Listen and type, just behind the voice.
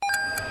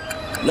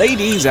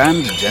Ladies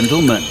and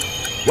gentlemen,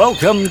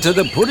 welcome to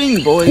the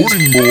Pudding Boys.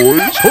 Pudding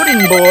Boys.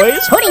 Pudding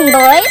Boys Pudding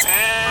Boys.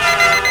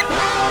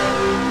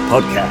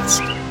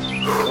 podcast.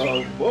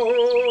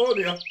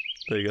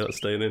 There you go, that's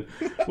staying in.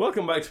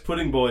 Welcome back to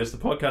Pudding Boys, the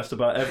podcast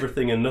about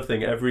everything and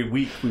nothing. Every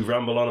week we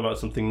ramble on about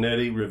something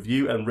nerdy,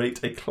 review and rate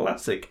a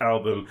classic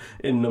album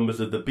in Numbers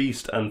of the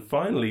Beast, and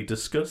finally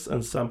discuss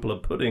and sample a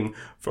pudding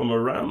from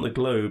around the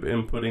globe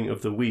in Pudding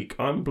of the Week.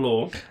 I'm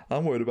Blore.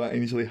 I'm worried about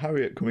Ainsley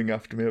Harriott coming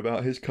after me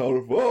about his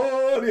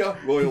California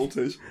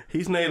royalties.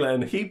 He's Naylor,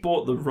 and he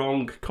bought the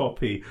wrong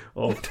copy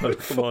of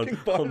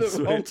Pokemon on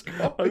Switch.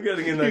 I'm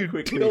getting in there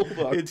quickly.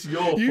 Dildo. It's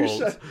your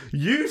fault.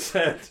 You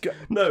said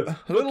no.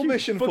 A little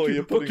mission for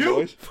you, Pudding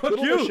Boys. Fuck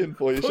little you. mission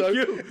for you. Fuck So,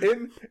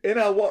 you. in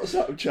our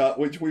WhatsApp chat,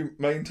 which we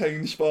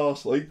maintain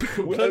sparsely,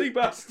 Bloody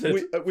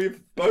bastard.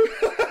 we've both.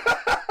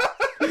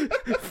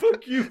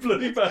 Fuck you,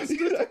 bloody bastard.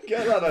 You don't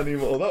get that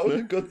anymore. That was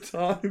a good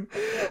time.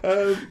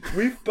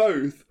 We've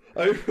both,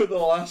 over the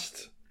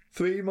last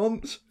 3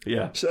 months,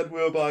 said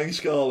we were buying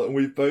Scarlet, and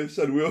we've both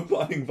said we were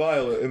buying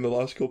Violet in the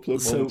last couple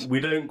of months. So we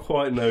don't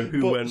quite know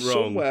who But went wrong.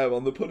 somewhere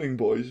on the Pudding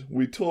Boys,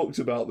 we talked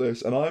about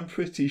this, and I'm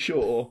pretty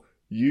sure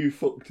you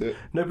fucked it.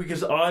 No,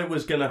 because I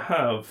was going to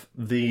have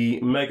the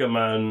Mega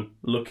Man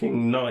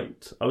looking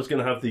knight. I was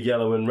going to have the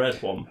yellow and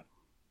red one.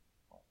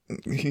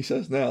 He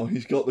says now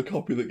he's got the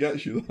copy that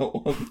gets you that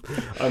one.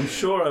 I'm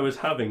sure I was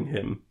having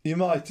him. You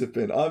might have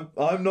been.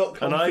 I'm not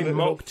confident And I enough.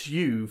 mocked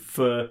you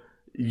for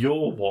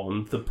your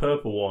one, the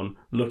purple one,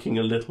 looking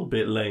a little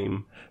bit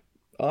lame.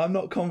 I'm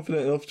not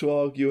confident enough to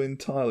argue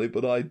entirely,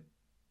 but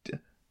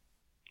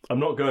I'm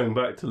not going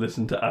back to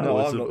listen to hours No,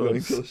 I'm not of going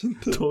us to listen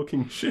to.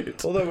 talking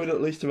shit. Although we'd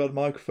at least have had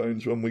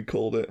microphones when we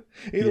called it.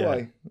 Either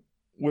way,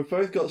 we've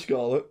both got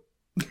Scarlet.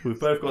 We've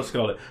both got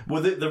Scarlet.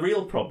 Well, the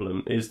real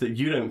problem is that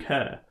you don't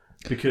care,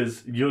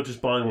 because you're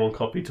just buying one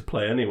copy to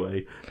play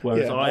anyway,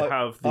 whereas I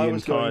have the entire... I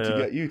was going to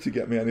get you to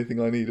get me anything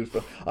I needed.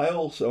 But I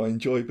also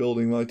enjoy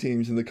building my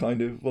teams in the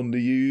kind of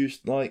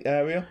underused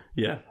area.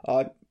 Yeah.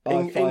 I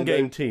find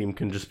in-game team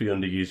can just be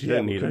underused. You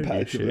don't need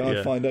overused shit.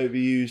 I find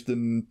overused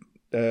and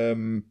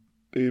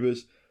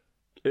Ubers.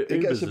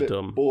 It gets a bit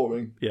dumb.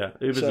 boring. Yeah,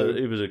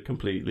 Uber's a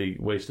completely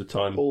waste of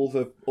time. All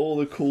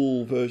the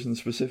cool version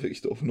specific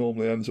stuff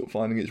normally ends up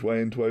finding its way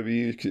into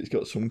overused because it's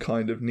got some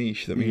kind of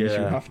niche that means you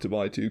have to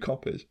buy 2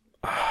 copies.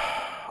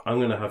 I'm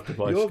going to have to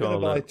buy You're Scarlet.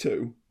 going to buy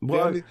 2.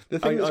 Well, the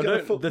thing that's going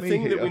to fuck me the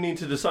thing here, that we need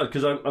to decide,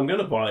 because I'm going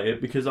to buy it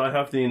because I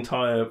have the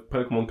entire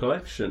Pokemon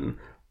collection,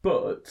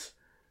 but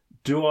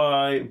do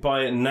I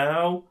buy it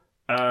now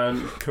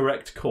and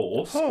correct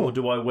course, or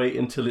do I wait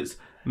until it's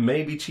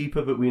maybe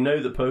cheaper, but we know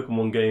that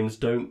Pokemon games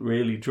don't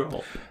really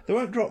drop? They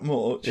won't drop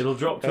much. It'll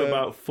drop to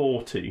about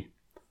 40,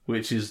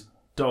 which is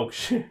dog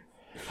shit.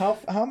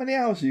 How many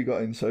hours have you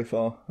got in so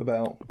far?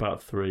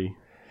 About 3.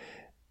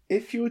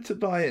 If you were to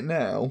buy it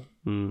now,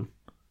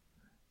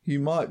 you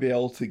might be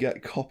able to get a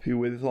copy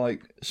with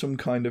like some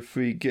kind of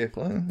free gift.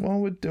 While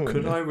we're doing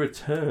Could it. I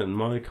return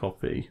my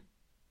copy?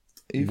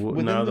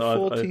 Within now the that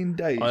 14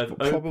 days, I've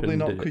but probably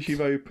not opened because it.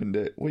 you've opened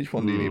it. Which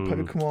one do you need?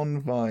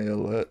 Pokemon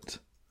Violet.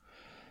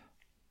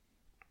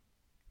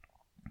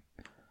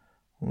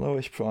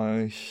 Lowest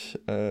price.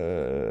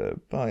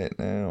 Buy it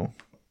now.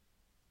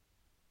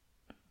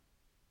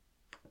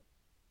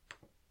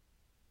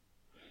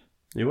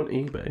 You want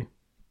eBay?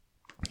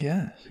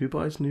 Yes. Who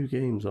buys new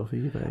games off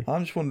eBay?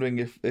 I'm just wondering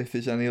if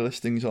there's any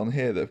listings on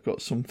here that have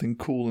got something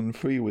cool and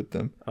free with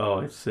them. Oh,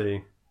 I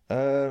see.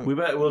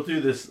 We'll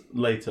do this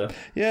later.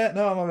 Yeah,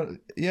 no,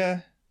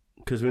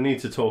 Because we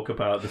need to talk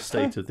about the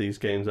state of these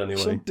games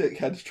anyway. Some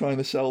dickhead's trying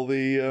to sell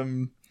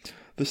the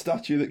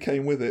statue that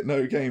came with it,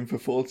 no game, for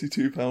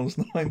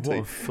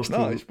 £42.90. It's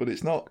nice, but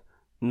it's not.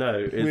 No,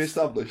 it's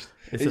re-established.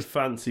 It's a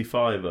fancy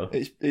fiver.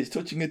 It's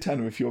touching a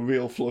tenner if you're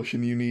real flush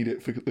and you need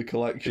it for the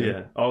collection.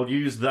 Yeah, I'll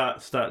use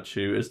that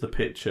statue as the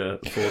picture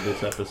for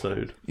this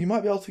episode. You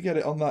might be able to get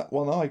it on that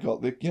one I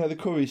got, the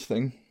Currys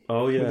thing.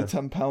 Oh yeah, with the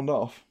 £10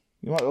 off.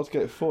 You might be able to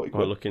get it for 40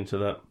 quid. I'll look into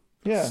that.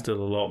 Yeah. It's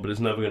still a lot, but it's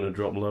never going to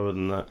drop lower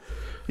than that.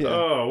 Yeah.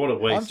 Oh, what a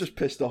waste. I'm just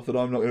pissed off that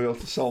I'm not going to be able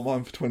to sell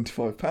mine for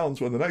 £25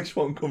 when the next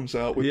one comes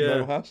out with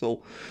no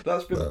hassle.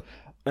 That's been...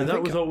 And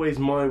that was always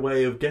my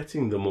way of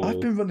getting them all.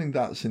 I've been running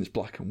that since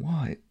Black and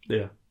White.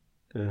 Yeah.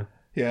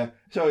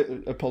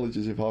 So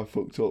apologies if I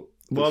fucked up.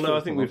 Well, no,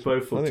 I think we've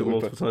both fucked up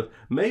multiple times.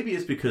 Maybe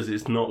it's because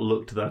it's not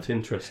looked that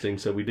interesting,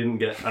 so we didn't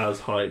get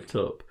as hyped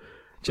up.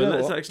 But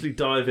let's actually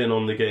dive in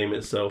on the game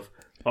itself.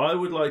 I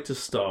would like to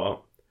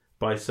start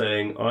by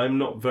saying I'm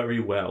not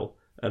very well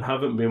and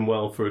haven't been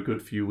well for a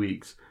good few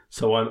weeks,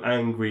 so I'm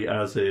angry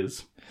as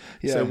is.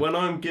 Yeah. So when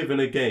I'm given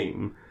a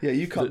game... Yeah,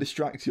 you can't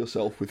distract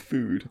yourself with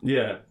food.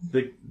 Yeah,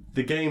 the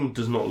game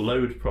does not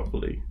load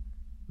properly.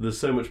 There's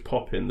so much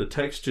pop in. The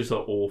textures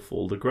are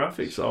awful. The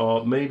graphics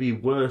are maybe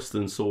worse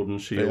than Sword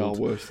and Shield. They are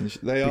worse than...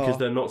 Because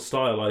they're not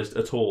stylized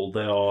at all.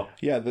 They are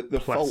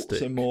the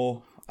faults are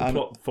more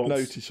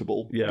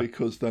noticeable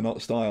because they're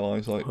not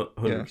stylized.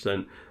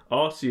 100%.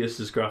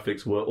 Arceus's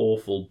graphics were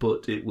awful,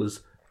 but it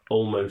was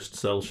almost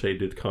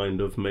cel-shaded,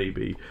 kind of,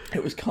 maybe.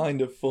 It was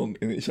kind of fun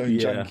in its own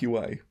janky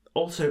way.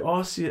 Also,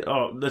 RC...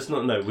 Oh, let's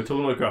not... No, we're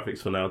talking about graphics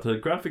for now. The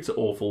graphics are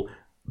awful,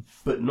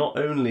 but not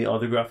only are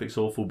the graphics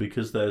awful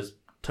because there's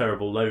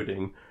terrible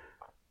loading,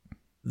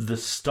 the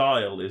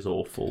style is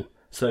awful.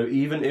 So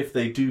even if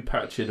they do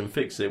patch it and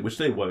fix it, which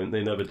they won't,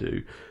 they never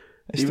do,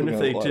 even if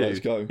they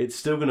do, it's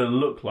still going to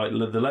look like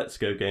the Let's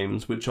Go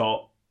games, which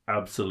are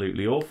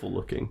absolutely awful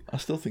looking. I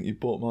still think you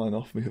bought mine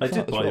off me. I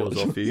did buy yours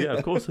off you, yeah,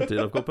 of course I did.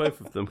 I've got both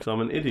of them because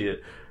I'm an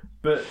idiot.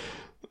 But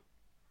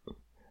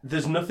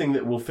there's nothing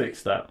that will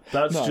fix that.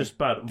 That's just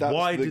bad.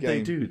 Why did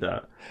they do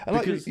that? And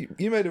because...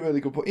 you made a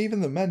really good point.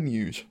 Even the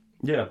menus.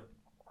 Yeah.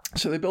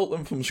 So they built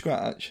them from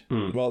scratch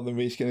rather than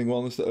reskinning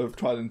ones that have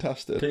tried and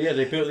tested. So yeah,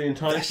 they built the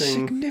entire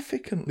thing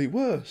significantly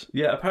worse.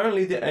 Yeah,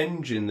 apparently the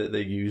engine that they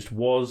used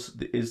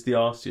is the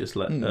Arceus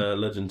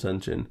Legends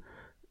engine.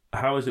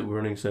 How is it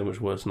running so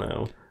much worse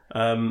now?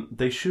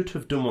 They should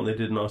have done what they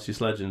did in Arceus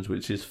Legends,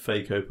 which is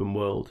fake open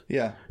world.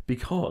 Yeah,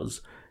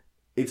 because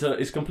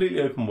it's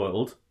completely open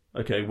world.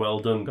 Okay, well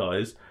done,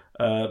 guys.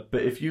 But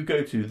if you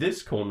go to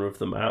this corner of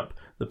the map,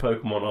 the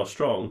Pokemon are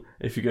strong.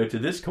 If you go to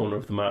this corner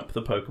of the map,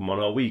 the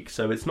Pokemon are weak.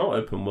 So it's not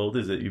open world,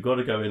 is it? You've got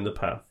to go in the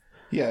path.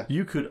 Yeah.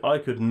 I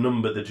could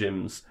number the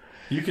gyms.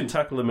 You can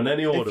tackle them in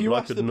any order, but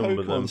I could number them.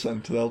 If you ask the Pokemon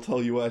Centre, they'll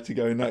tell you where to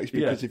go next,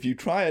 because if you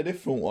try a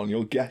different one,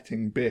 you're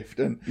getting biffed.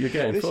 And you're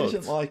getting fucked.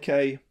 Isn't like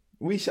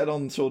we said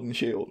on Sword and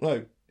Shield.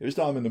 No, it was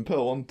Diamond and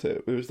Pearl, wasn't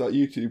it? It was that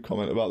YouTube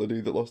comment about the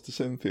dude that lost to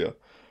Cynthia.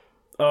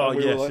 Oh,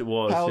 yes, it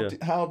was.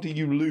 How do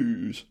you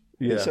lose?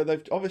 Yeah. So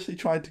they've obviously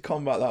tried to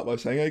combat that by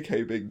saying,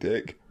 okay, big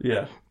dick,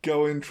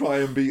 go and try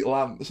and beat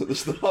Lance at the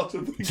start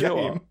of the game. You know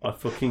what? I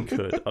fucking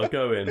could. I'll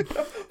go in.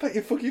 But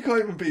you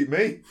can't even beat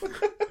me.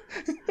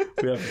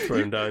 We haven't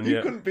thrown down you yet.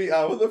 You couldn't beat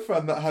our other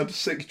friend that had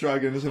 6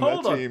 dragons in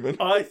their team.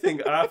 And... I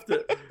think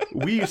after...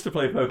 We used to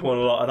play Pokemon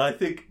a lot, and I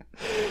think,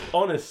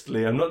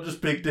 honestly, I'm not just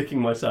big dicking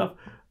myself,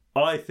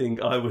 I think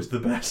I was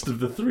the best of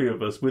the three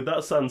of us with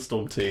that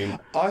Sandstorm team.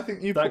 I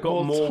think you that put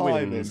got more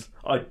time wins.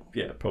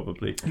 In.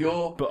 Probably.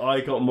 But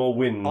I got more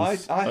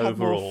wins. I had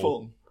overall. more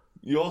fun.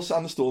 Your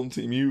Sandstorm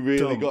team, you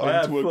really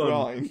got into a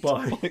grind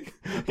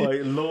by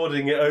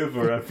lording it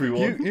over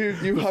everyone.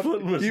 You had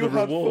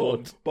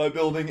fun by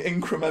building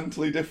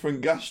incrementally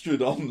different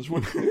Gastrodons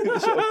with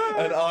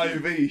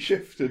an IV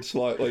shifted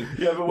slightly.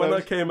 Yeah, but when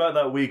I came out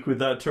that week with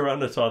that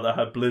Tyranitar that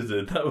had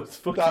Blizzard, that was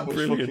fucking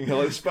brilliant. Fucking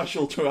hell, it's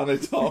special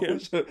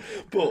Tyranitar.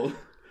 But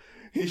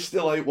he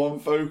still ate one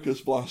Focus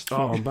Blast.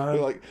 Oh,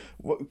 man. Like,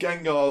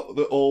 Gengar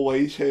that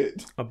always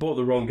hit. I bought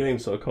the wrong game,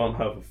 so I can't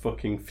have a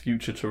fucking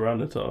future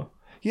Tyranitar.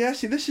 Yeah,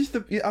 see, this is the...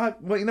 I'm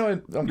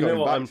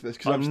going back to this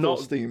because I'm still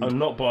steamed. I'm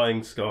not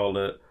buying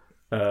Scarlet.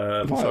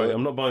 Sorry,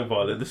 I'm not buying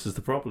Violet. This is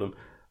the problem.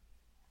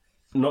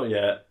 Not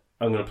yet.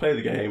 I'm going to play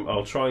the game.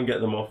 I'll try and get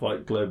them off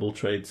like Global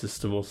Trade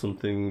System or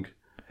something.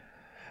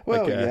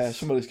 Well, yeah,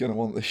 somebody's going to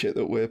want the shit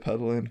that we're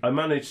peddling. I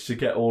managed to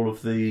get all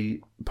of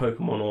the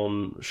Pokemon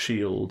on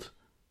Shield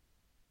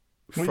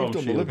from you've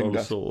done Shield the Living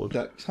on Sword.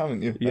 Decks,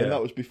 haven't you? Yeah. And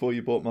that was before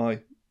you bought my...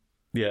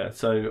 Yeah,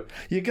 so...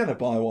 You're going to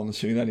buy one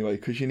soon anyway,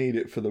 because you need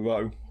it for the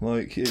row.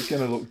 Like, it's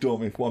going to look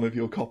dumb if one of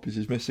your copies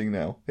is missing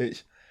now.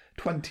 It's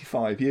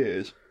 25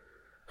 years.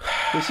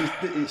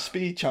 It's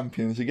Speed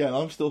Champions again.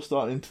 I'm still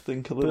starting to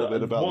think a little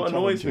bit about what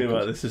annoys me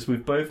about this is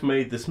we've both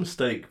made this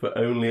mistake, but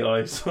only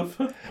I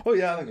suffer. Oh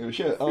yeah, I don't give a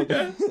shit. I'll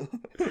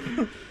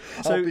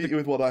beat you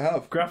with what I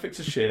have. Graphics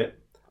are shit.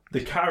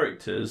 The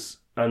characters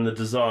and the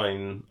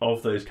design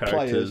of those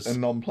characters... Players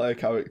and non-player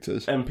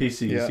characters.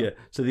 NPCs, yeah.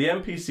 So the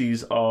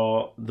NPCs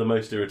are the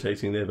most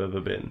irritating they've ever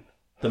been.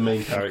 The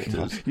main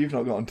characters. You've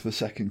not gotten to the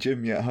second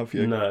gym yet, have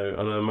you? No,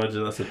 and I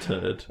imagine that's a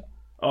turd.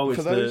 Oh,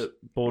 it's the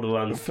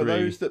Borderlands 3. For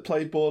those that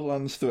played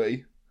Borderlands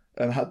 3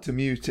 and had to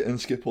mute it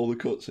and skip all the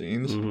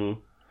cutscenes,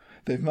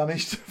 they've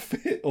managed to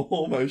fit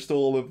almost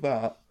all of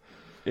that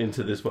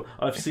into this one.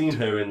 I've seen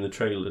her in the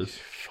trailers.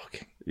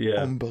 Fucking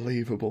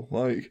unbelievable.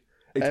 Like...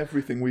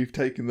 Everything we've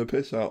taken the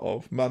piss out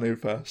of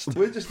manifest.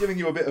 We're just giving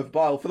you a bit of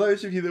bile. For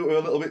those of you that were a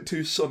little bit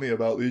too sunny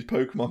about these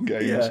Pokemon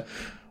games,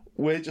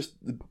 we're just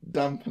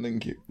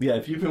dampening you. Yeah,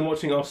 if you've been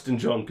watching Austin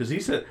John, because he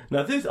said...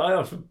 Now,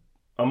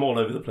 I'm all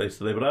over the place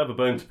today, but I have a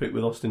bone to pick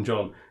with Austin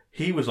John.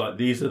 He was like,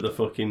 these are the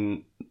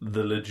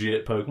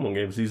legit Pokemon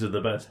games. These are the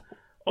best.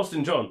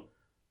 Austin John,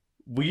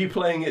 were you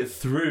playing it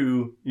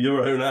through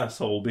your own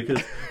asshole?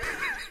 Because...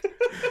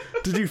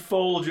 Did you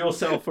fold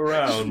yourself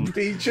around?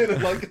 Reaching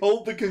and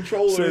hold the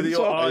controller so inside. that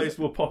your eyes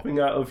were popping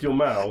out of your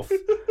mouth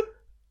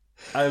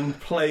and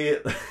play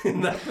it in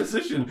that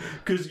position?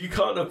 Because you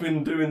can't have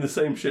been doing the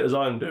same shit as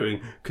I'm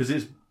doing, because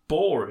it's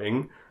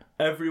boring,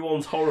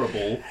 everyone's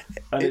horrible,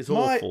 and it's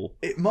awful.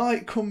 It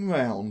might come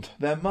round.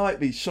 There might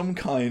be some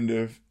kind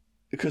of...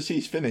 Because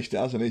he's finished it,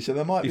 hasn't he? So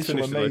there might be some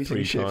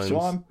amazing shifts.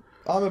 So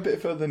I'm a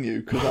bit further than you,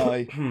 because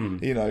I,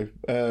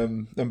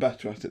 am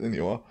better at it than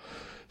you are.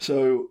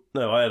 So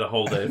no, I had a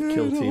whole day of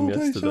Kill Team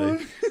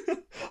yesterday.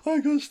 I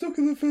got stuck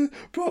in the first.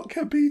 Brock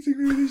kept beating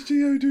me with his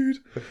Geodude.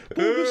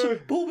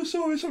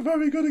 Bulbasaur isn't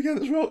very good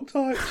against rock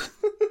types.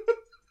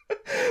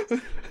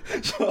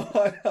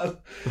 So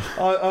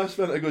I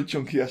spent a good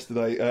chunk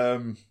yesterday.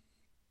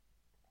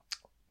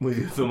 With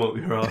your thumb up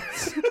your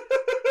ass.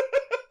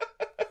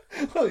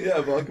 Oh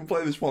yeah, but I can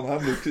play this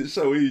one-handed because it's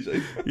so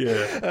easy.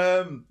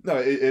 Yeah. No,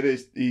 it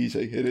is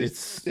easy. It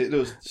is. It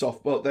does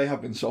softball. They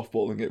have been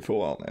softballing it for a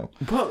while now.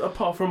 But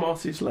apart from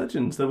Arceus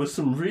Legends, there's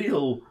some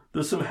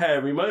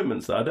hairy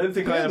moments that I don't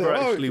think I ever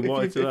actually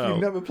whited out. If you've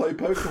never played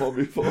Pokemon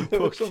before,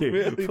 fuck you.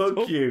 Really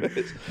fuck you.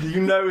 Bits.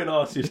 You know, in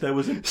Arceus there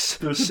was a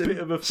bit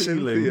of a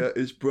feeling. Cynthia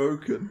is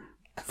broken.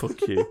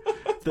 Fuck you.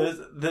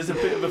 There's a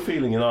bit of a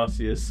feeling in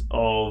Arceus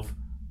of,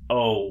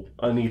 oh,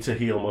 I need to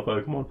heal my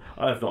Pokemon.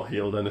 I have not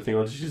healed anything.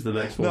 I'll just use the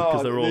next one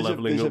because they're all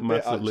leveling up massively.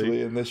 There's a bit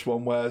actually in this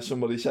one where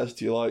somebody says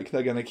to you, like,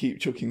 they're going to keep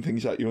chucking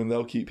things at you and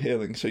they'll keep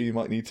healing, so you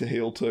might need to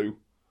heal too.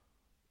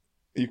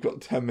 You've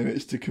got 10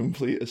 minutes to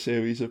complete a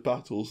series of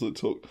battles that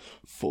took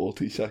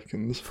 40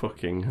 seconds.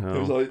 Fucking hell. It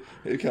was like,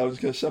 okay, I'm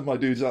just going to send my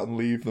dudes out and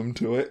leave them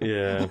to it.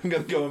 Yeah. I'm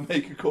going to go and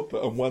make a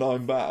cuppa, and when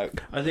I'm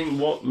back... I think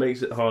what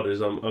makes it harder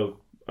is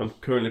I'm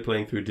currently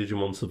playing through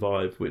Digimon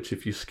Survive, which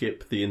if you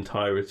skip the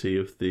entirety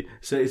of the...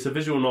 So it's a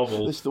visual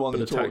novel, this is the one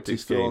that talks to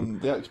still on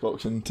the Xbox,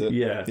 isn't it?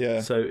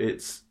 Yeah. So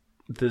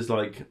there's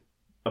like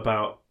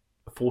about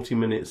 40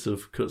 minutes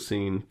of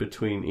cutscene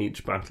between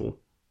each battle.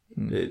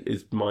 It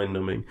is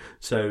mind-numbing.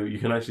 So you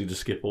can actually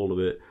just skip all of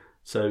it.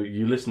 So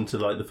you listen to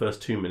like the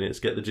first 2 minutes,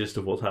 get the gist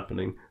of what's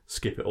happening,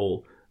 skip it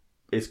all.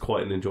 It's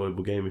quite an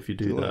enjoyable game if you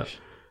do that.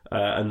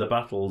 And the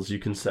battles you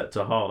can set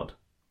to hard.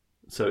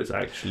 So it's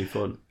actually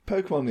fun.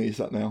 Pokemon needs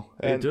that now.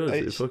 It does.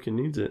 It fucking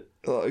needs it.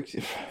 Like,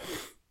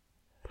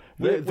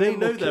 they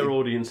know their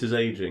audience is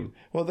aging.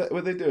 Well,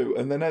 they do,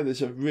 and they know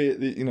there's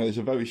there's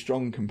a very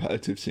strong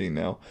competitive scene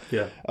now.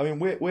 Yeah. I mean,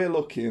 we're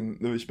lucky in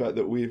the respect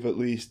that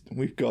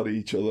we've got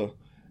each other.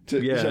 So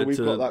we've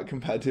got that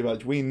competitive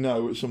edge. We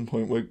know at some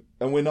point we're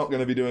not going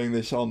to be doing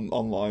this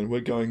online.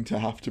 We're going to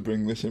have to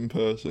bring this in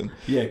person.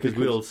 Yeah, because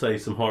we'll say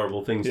some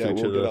horrible things to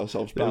each other. Get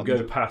ourselves banned. They'll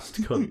go past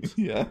cunt.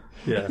 Yeah.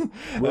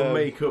 We'll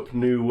make up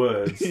new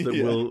words that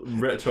will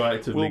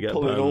retroactively get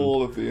banned. We'll pull in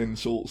all of the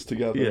insults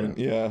together.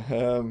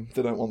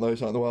 They don't want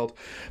those out in the world.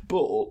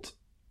 But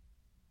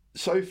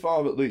so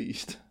far, at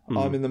least,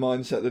 I'm in the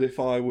mindset that if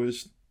I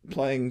was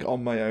playing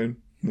on my own,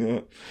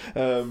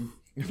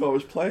 if I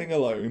was playing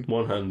alone...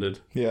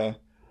 One-handed. Yeah.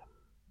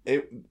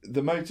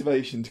 The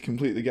motivation to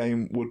complete the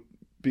game would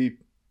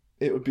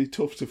be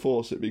tough to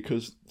force it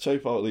because so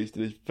far at least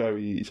it is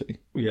very easy.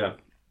 Yeah.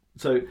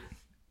 So,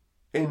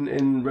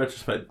 in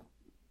retrospect,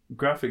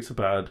 graphics are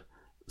bad,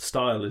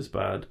 style is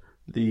bad,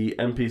 the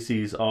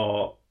NPCs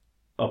are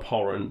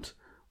abhorrent.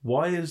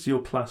 Why is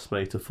your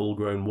classmate a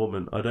full-grown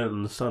woman? I don't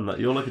understand that.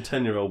 You're like a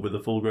 10-year-old with a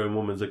full-grown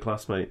woman as a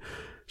classmate.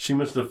 She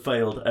must have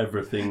failed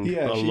everything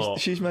a lot.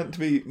 She's meant to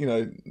be,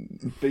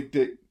 big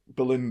dick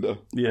Belinda.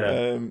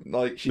 Yeah.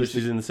 but she's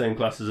in the same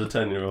class as a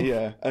 10-year-old.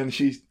 Yeah, and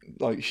she's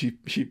like she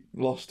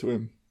lost to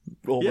him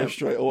almost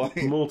straight away.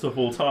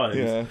 Multiple times.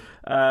 Yeah.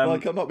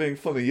 I'm not being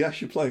funny.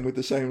 Yes, you're playing with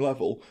the same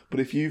level,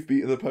 but if you've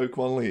beaten the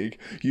Pokemon League,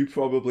 you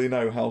probably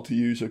know how to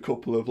use a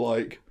couple of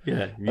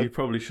you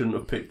probably shouldn't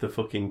have picked the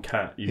fucking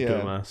cat, you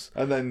dumbass.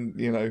 And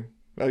then,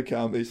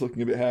 okay, he's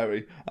looking a bit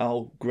hairy.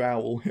 I'll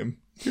growl him.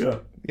 Yeah.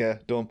 Yeah,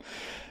 dumb.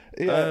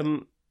 Yeah.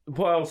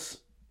 What else?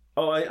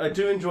 Oh, I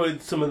do enjoy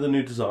some of the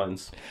new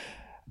designs.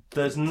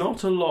 There's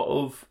not a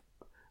lot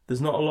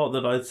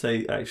that I'd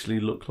say actually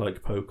look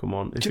like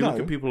Pokemon. If you look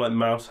at people like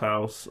Mouse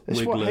House, it's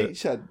Wiglet, what Hate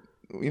said.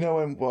 We picked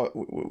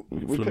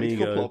a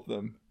couple of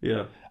them.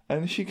 Yeah.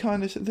 And she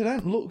kind of said they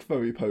don't look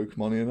very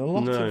Pokemon-y, and a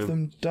lot of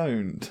them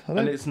don't.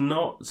 And it's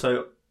not...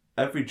 So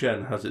every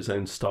gen has its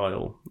own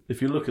style.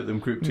 If you look at them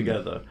grouped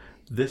together...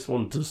 This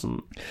one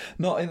doesn't.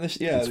 Not in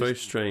this. Yeah, it's very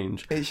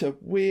strange. It's a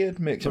weird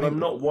mix. But I'm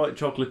not white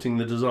chocolating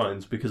the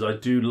designs because I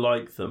do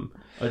like them.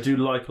 I do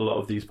like a lot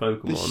of these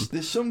Pokemon.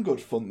 There's some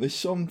good fun. There's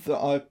some that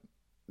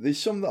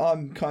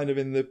I'm kind of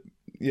in the.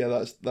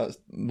 Yeah, that's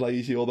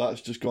lazy or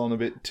that's just gone a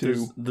bit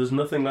too. There's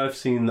nothing I've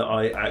seen that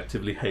I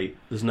actively hate.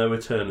 There's no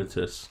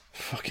Eternatus.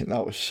 Fucking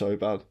that was so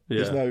bad.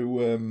 Yeah. There's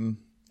no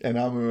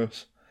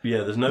Enamorous. Yeah,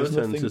 there's no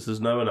Eternatus.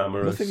 There's no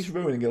Enamorous. Nothing's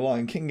ruining a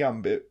line. King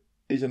Gambit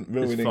isn't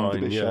ruining the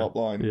Bisharp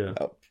line.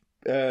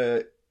 Yeah.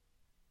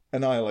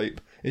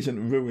 Annihilate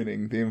isn't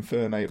ruining the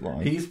Infernape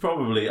line. He's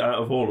probably, out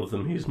of all of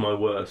them, he's my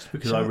worst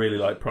because I really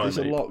like Primeape. There's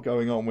a lot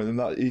going on with him.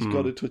 He's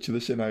got a touch of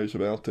the Sinnohs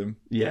about him.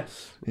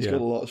 Yes. He's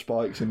got a lot of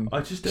spikes and I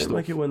just don't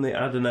like it when they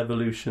add an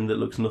evolution that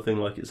looks nothing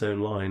like its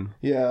own line.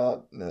 Yeah,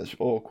 that's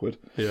awkward.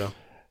 Yeah.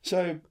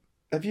 So,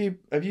 have you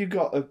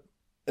got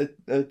a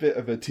bit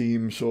of a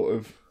team sort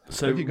of...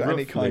 So have you got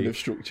any kind of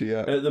structure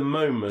yet? At the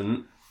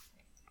moment...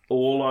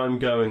 All I'm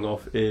going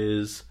off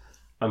is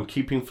I'm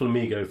keeping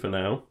Flamigo for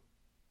now.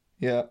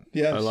 Yeah,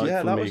 I like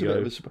Flamigo. That was a bit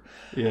of a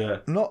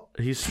surprise.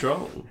 He's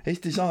strong. His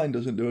design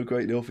doesn't do a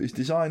great deal. His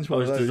design's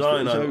one of those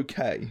that's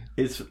okay.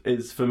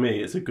 It's for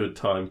me. It's a good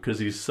time because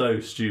he's so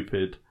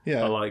stupid.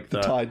 Yeah, I like the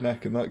that tied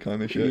neck and that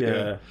kind of shit.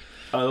 Yeah.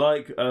 I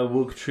like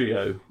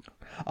Wugtrio.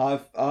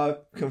 I've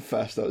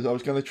confessed that I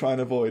was going to try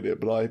and avoid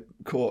it, but I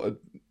caught a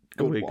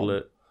good Wiglet.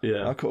 One.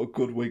 Yeah, I caught a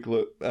good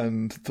Wiglet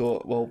and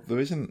thought, well, there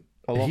isn't.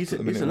 He's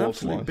an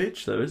absolute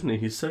bitch, though, isn't he?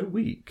 He's so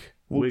weak.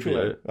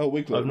 Wiglet. Oh,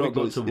 Wiglet. I've not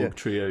got to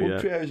Wugtrio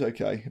yet. Wugtrio's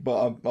okay,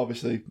 but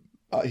obviously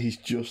He's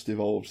just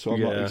evolved, so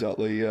I'm not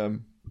exactly...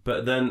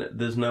 But then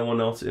there's no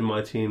one else in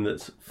my team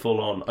that's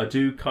full on. I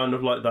do kind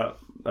of like that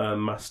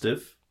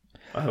Mastiff.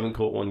 I haven't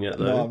caught one yet,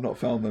 though. No, I've not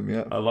found them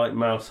yet. I like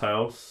Mouse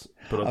House,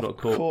 but I've not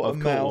caught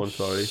one,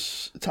 sorry.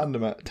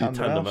 Tandem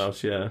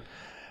Mouse, yeah.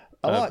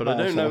 I like but Mouse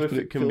I don't know House, if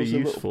it can be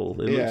useful.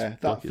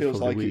 That feels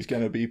like it's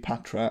going to be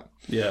Patrat.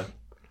 Yeah.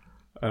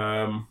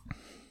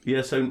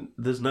 So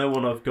there's no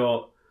one I've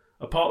got,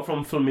 apart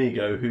from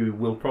Flamigo, who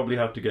will probably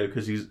have to go,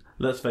 because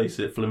let's face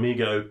it,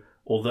 Flamigo,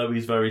 although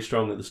he's very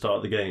strong at the start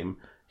of the game,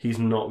 he's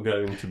not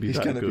going to be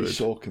that good. He's going to be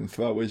Sork and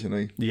Throw, isn't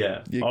he?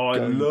 Yeah. I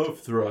love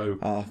Throw.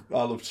 I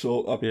love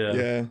Sork.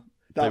 Yeah.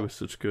 They were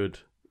such good.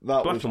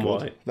 That was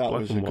good. That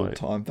was a good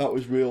time. That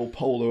was real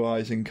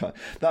polarising.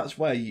 That's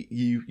where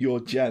your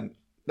gen...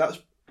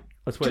 That's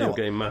where your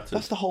game matters.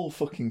 That's the whole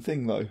fucking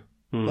thing, though.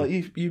 Like,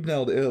 you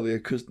nailed it earlier,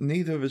 because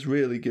neither of us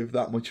really give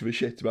that much of a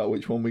shit about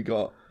which one we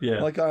got.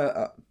 Yeah. Like,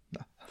 I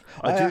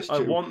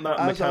want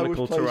that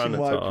mechanical Tyranitar. As I was placing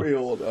my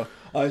pre-order,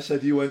 I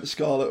said you went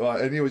Scarlet,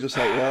 right? And you were just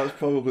like, well, that's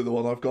probably the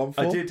one I've gone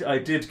for. I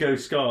did go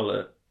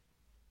Scarlet.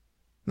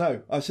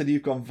 No, I said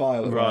you've gone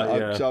Violet. Right,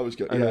 yeah. I was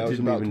I was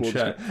about to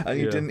check. And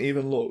you didn't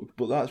even look,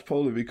 but that's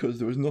probably because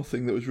there was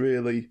nothing that was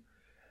really...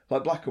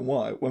 Like Black and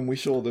White, when we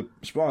saw the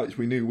sprites,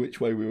 we knew which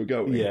way we were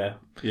going. Yeah.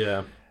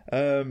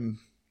 I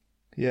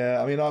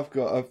mean, I've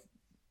got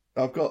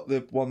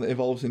the one that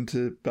evolves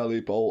into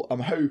Belly Bolt. I'm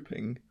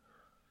hoping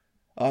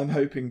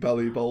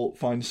Belly Bolt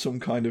finds some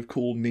kind of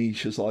cool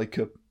niche as like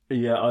a...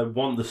 Yeah, I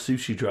want the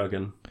Sushi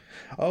Dragon.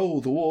 Oh,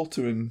 the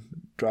Watering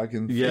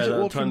Dragon. Yeah, is it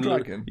Watering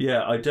Dragon?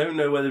 Yeah, I don't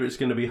know whether it's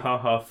going to be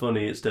haha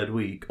funny, it's dead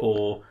weak,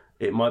 or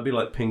it might be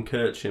like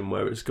Pincurchin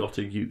where it's got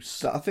a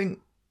use. I think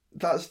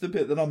that's the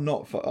bit that I'm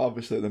not for.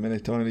 Obviously, at the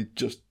minute, I'm only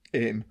just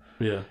in.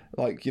 Yeah.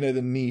 Like, the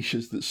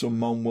niches that some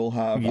mom will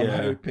have. Yeah.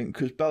 I'm hoping,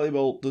 because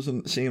Bellybolt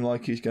doesn't seem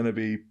like he's going to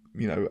be,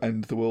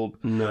 end the world.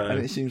 No.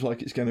 And it seems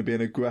like it's going to be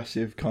an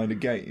aggressive kind of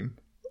game.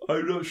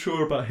 I'm not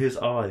sure about his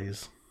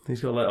eyes.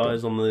 He's got,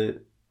 eyes on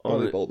the...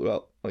 Bellybolt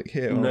about,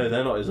 here. No,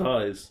 they're not his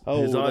eyes.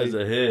 Oh, his eyes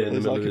are here in the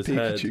middle of his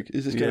head.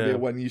 Is this going to be a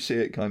when you see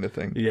it kind of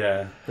thing?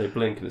 Yeah, they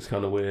blink and it's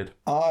kind of weird.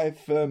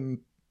 I've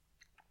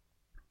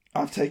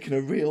taken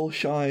a real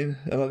shine,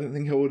 and I didn't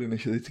think I would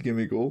initially, to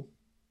Gimmighoul.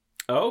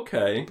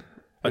 Okay.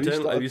 Have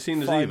you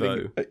seen the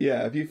Zevo?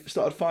 Yeah, have you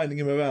started finding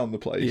him around the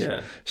place?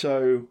 Yeah.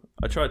 So...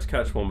 I tried to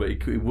catch one, but he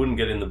wouldn't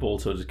get in the ball,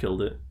 so I just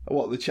killed it.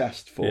 What, the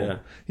chest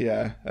for?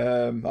 Yeah.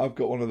 I've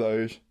got one of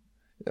those.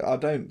 I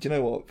don't... Do you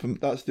know what?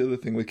 That's the other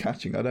thing with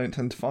catching. I don't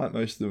tend to fight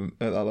most of them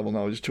at that level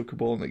now. I just chuck a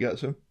ball and it gets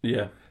them.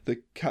 Yeah.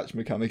 The catch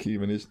mechanic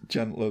even is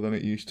gentler than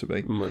it used to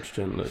be. Much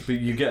gentler. But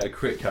you get a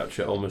crit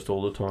catcher almost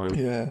all the time.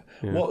 Yeah.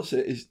 What's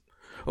it is...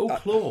 Oh,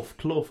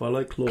 Clorf. I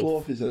like Clorf.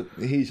 Clorf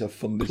he's a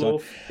fun design.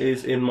 Clorf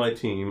is in my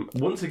team.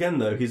 Once again,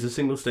 though, he's a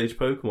single-stage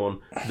Pokemon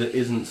that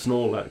isn't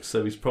Snorlax,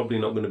 so he's probably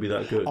not going to be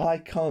that good. I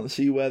can't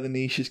see where the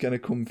niche is going to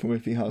come from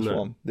if he has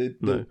one.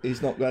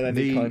 He's not got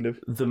any kind of...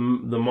 The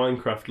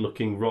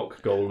Minecraft-looking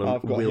Rock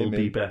Golem will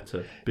be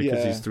better,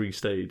 because he's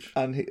 3-stage.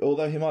 And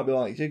although he might be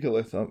like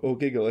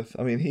Gigalith,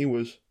 I mean, he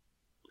was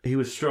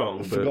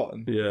strong,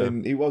 forgotten. Yeah.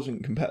 And he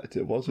wasn't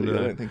competitive, was he? No. I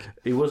don't think.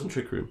 He wasn't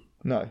Trick Room.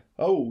 No.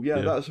 Oh,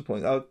 yeah. That's the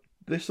point.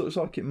 This looks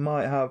like it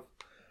might have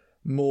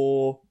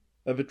more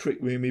of a Trick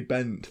Roomy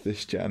bent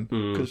this gen,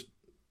 because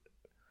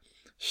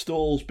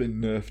Stall's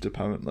been nerfed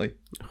apparently.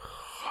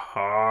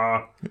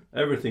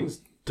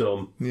 Everything's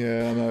dumb.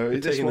 Yeah, I know. They're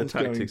taking the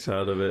tactics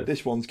out of it.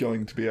 This one's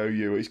going to be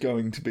OU. It's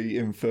going to be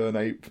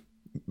Infernape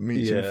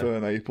meets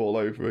Infernape all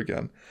over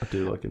again. I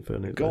do like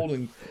Infernape.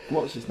 Golden,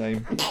 what's his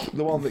name?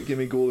 The one that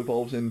Gimmighoul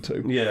evolves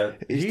into. Yeah,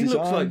 he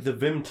looks like the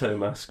Vimto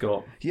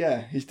mascot.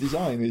 Yeah, his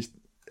design is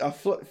a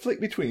flick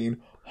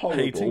between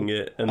horrible, hating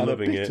it and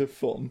loving a bit of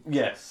fun.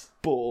 Yes.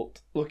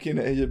 But looking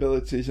at his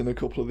abilities and a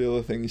couple of the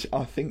other things,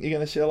 I think you're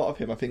going to see a lot of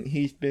him. I think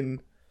he's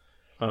been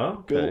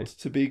built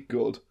to be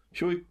good.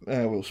 Shall we?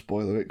 We'll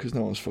spoiler it because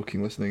no one's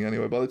fucking listening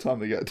anyway. By the time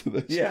they get to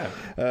this,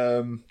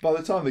 by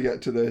the time they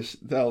get to this,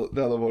 they'll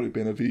have already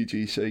been a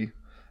VGC,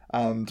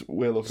 and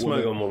we'll have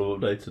Smogon will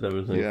have updated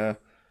everything. Yeah,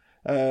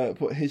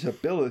 but his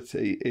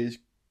ability is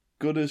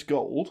good as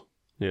gold.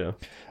 Yeah.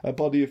 A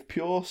body of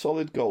pure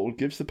solid gold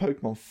gives the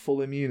Pokemon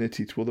full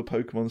immunity to other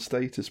Pokemon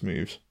status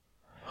moves.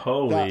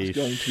 Holy shit.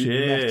 That's going to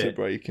be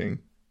meta-breaking.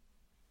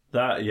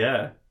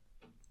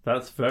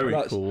 That's very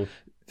cool.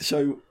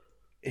 So,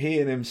 he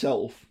in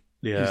himself,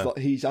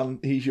 he's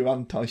your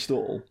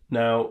anti-stall.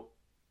 Now,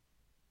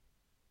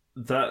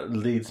 that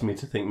leads me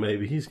to think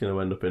maybe he's going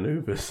to end up in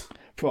Ubers.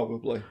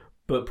 Probably.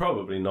 But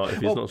probably not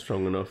if he's not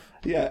strong enough.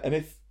 Yeah, and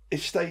if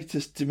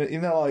status,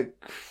 like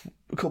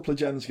a couple of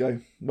gens ago,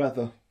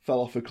 Weather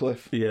fell off a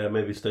cliff. Yeah,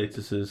 maybe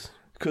statuses.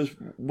 Because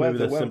maybe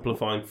they're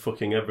simplifying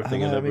fucking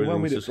everything and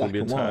everything's just going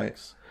to be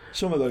attacks.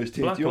 Some of those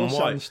teams, your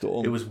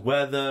Sandstorm. It was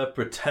Weather,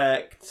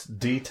 Protect,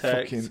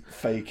 Detect. Fucking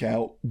Fake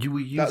Out. You were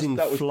using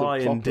Fly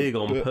and Dig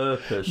on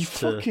purpose. You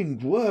fucking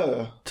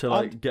were.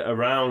 To get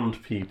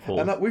around people.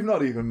 And we've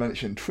not even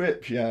mentioned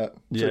trips yet.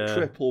 So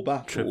triple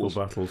battles. Triple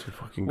battles were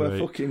fucking great. We're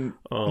fucking...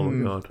 Oh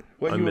my god.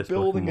 When you were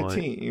building a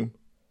team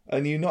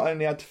and you not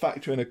only had to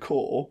factor in a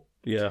core,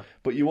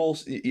 but you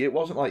also, it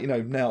wasn't like,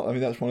 now, I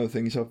mean, that's one of the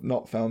things I've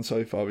not found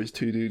so far is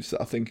two dudes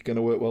that I think are going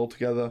to work well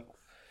together.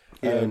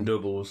 And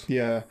doubles.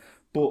 Yeah,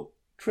 but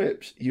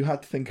trips, you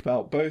had to think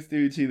about both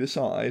dudes either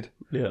side,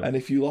 and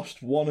if you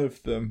lost one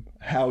of them,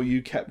 how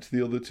you kept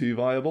the other two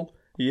viable.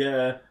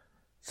 Yeah.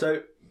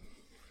 So,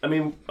 I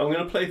mean, I'm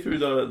going to play through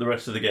the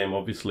rest of the game,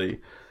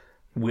 obviously,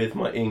 with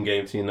my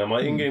in-game team. Now,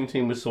 my in-game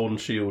team with Sword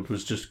and Shield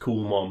was just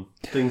Cool Mom.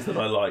 Things that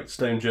I liked.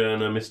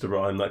 Stonejourner, Mr.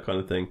 Rhyme, that kind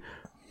of thing.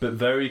 But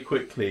very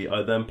quickly,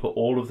 I then put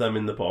all of them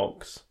in the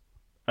box,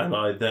 and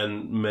I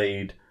then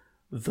made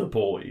the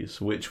boys,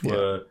 which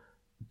were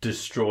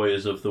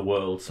destroyers of the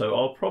world. So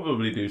I'll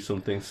probably do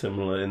something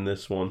similar in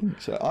this one.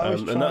 So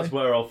and that's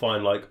where I'll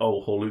find, like,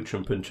 Horluch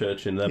and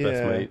Pinchurchin, they're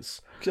best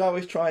mates. Because I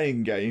always try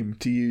in-game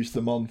to use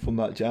the Mon from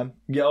that gen.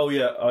 Yeah,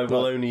 I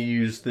will only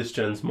use this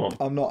gen's Mon.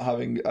 I'm not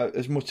having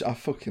as much... I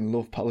fucking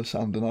love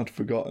Palisand and I'd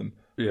forgotten.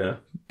 Yeah.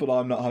 But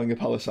I'm not having a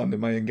Palisand in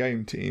my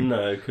in-game team.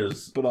 No,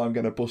 because... But I'm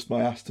going to bust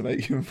my ass to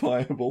make him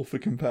viable for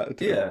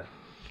competitive. Yeah.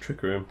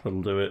 Trick Room,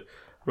 that'll do it.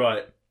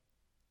 Right.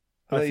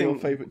 Are they your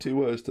favourite two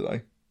words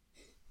today?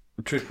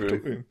 Trick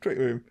Room. Trick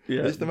Room.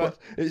 Yeah. It's the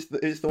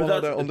one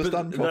I don't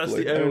understand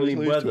properly. That's the only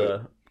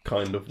weather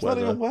kind of weather.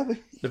 It's not even weather.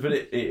 But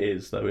it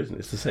is, though, isn't it?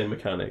 It's the same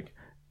mechanic.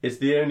 It's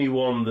the only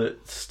one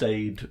that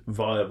stayed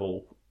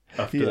viable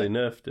after they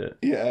nerfed it.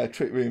 Yeah,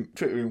 Trick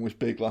Room was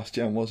big last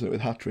gen, wasn't it,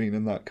 with Hatterene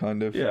and that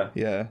kind of... Yeah.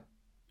 Yeah,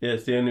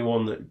 it's the only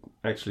one that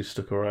actually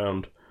stuck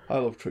around. I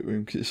love Trick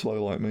Room because it's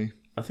slow like me.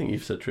 I think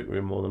you've said Trick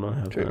Room more than I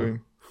have. Trick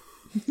Room.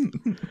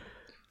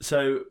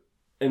 So,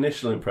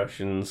 initial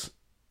impressions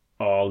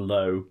are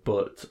low,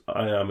 but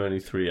I am only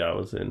 3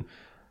 hours in.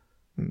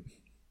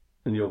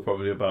 And you're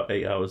probably about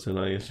 8 hours in,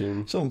 I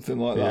assume. Something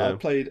like that. I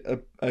played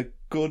a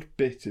good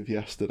bit of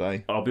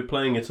yesterday. I'll be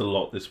playing it a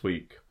lot this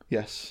week.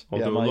 Yes. I'll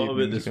do a lot of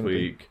it this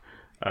week,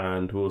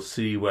 and we'll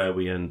see where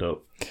we end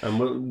up.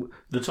 And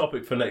the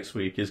topic for next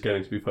week is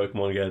going to be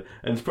Pokemon again,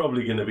 and it's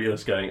probably going to be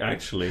us going,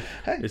 actually,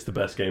 it's the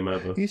best game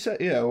ever. You said,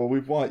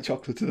 we've white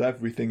chocolated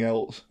everything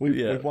else.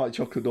 We've white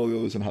chocolated all the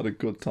others and had a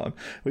good time.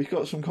 We've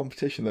got some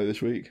competition, though,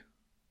 this week.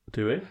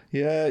 Do we?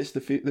 Yeah, it's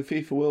the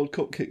FIFA World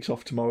Cup kicks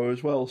off tomorrow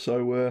as well,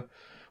 so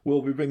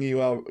we'll be bringing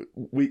you our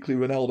weekly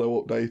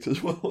Ronaldo update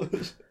as well.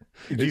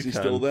 Is he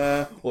still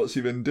there? What's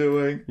he been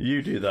doing?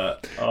 You do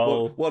that.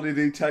 What did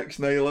he text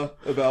Naylor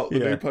about the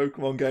new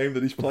Pokemon game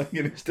that he's playing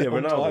in his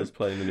downtime? Yeah, Ronaldo's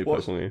playing the new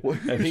Pokemon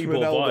game. And he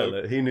bought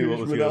Violet. He knew what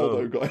was going on.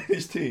 Ronaldo got in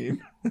his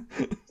team.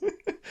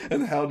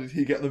 And how did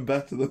he get them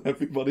better than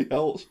everybody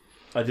else?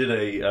 I did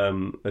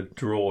a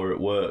draw at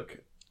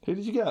work. Who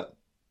did you get?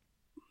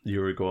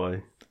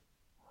 Uruguay.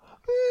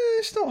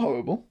 It's not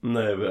horrible.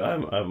 No, but I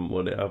haven't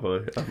won it, have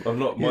I? I'm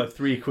not. My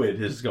 £3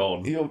 has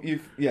gone.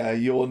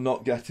 You're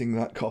not getting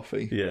that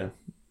coffee. Yeah.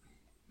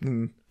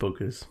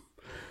 Buggers.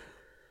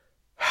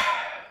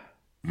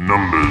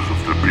 Numbers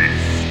of the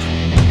Beast.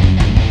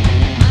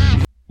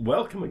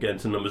 Welcome again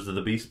to Numbers of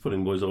the Beast,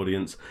 Pudding Boys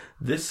audience.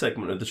 This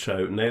segment of the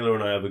show, Naylor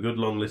and I have a good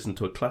long listen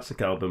to a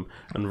classic album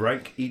and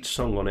rank each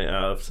song on it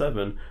out of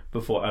 7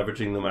 before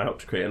averaging them out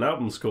to create an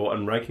album score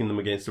and ranking them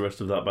against the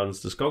rest of that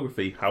band's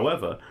discography.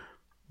 However,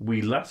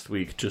 we last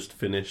week just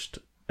finished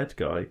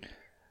Edguy.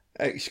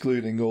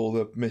 Excluding all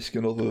the Misk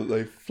and other that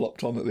they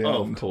flopped on at the end.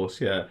 Oh, of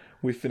course, yeah.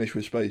 We finished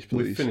with Space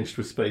Police. We finished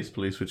with Space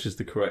Police, which is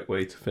the correct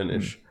way to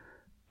finish.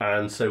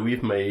 And so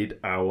we've made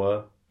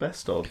our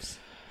best ofs.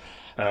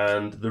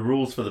 And the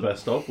rules for the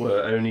best of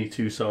were only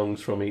 2 songs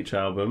from each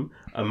album,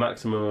 a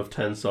maximum of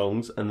 10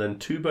 songs, and then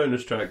 2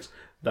 bonus tracks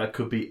that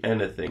could be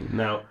anything.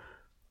 Now,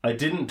 I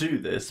didn't do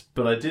this,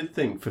 but I did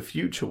think for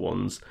future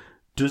ones,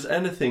 does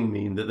anything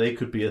mean that they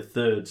could be a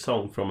 3rd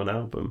song from an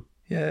album?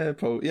 Yeah,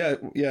 probably.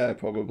 Yeah,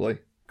 probably.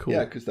 Cool.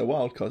 Yeah, because they're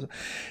wild cards.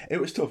 It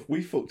was tough.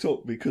 We fucked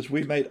up because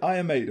we made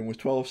Iron Maiden was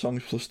 12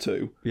 songs plus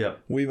 2. Yeah.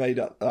 We made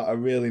a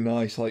really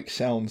nice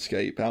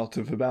soundscape out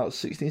of about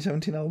 16,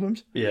 17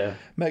 albums. Yeah.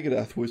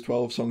 Megadeth was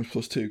 12 songs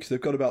plus 2 because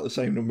they've got about the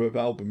same number of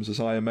albums as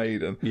Iron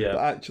Maiden. Yeah.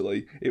 But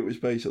actually, it was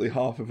basically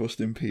half of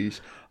Rust in Peace,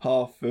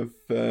 half of...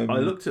 I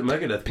looked at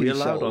Megadeth. We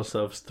allowed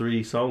ourselves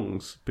 3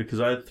 songs because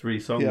I had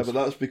 3 songs. Yeah, but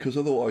that's because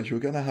otherwise you were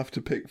going to have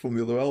to pick from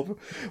the other album.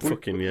 I'm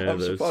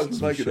surprised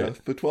with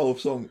Megadeth for 12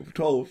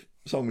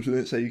 songs, we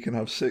didn't say you can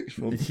have 6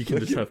 from. You can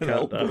just have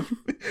Countdown.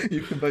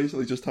 You can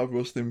basically just have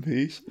Rust in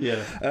Peace.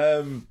 Yeah.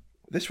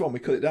 This one we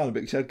cut it down a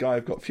bit because Edguy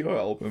have got fewer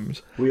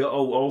albums. We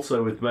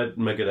also with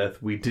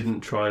Megadeth we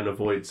didn't try and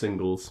avoid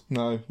singles.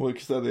 No,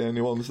 because they're the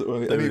only ones that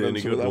were. They're the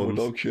only good ones.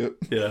 Were dog shit.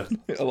 Yeah.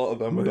 A lot of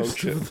them were dog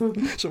shit.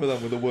 Some of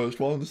them were the worst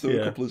ones. There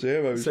were a couple of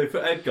zeros. So for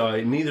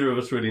Edguy, neither of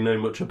us really know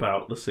much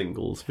about the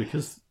singles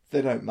because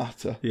they don't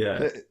matter.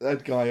 Yeah.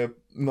 Edguy are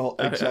not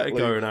exactly...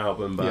 Edguy are an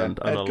album band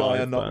and a live Edguy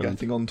are not band.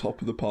 Getting on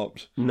top of the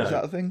pops. No. Is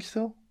that a thing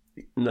still?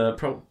 No,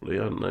 probably,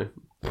 I don't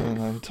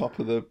know. Top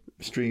of the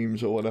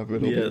streams or whatever.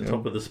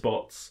 Top of the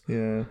spots.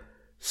 Yeah.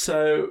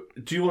 So,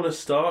 do you want to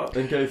start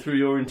and go through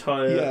your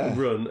entire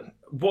run?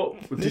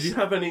 Did you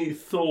have any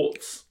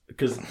thoughts?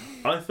 Because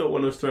I thought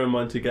when I was throwing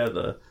mine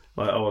together,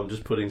 like, oh, I'm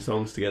just putting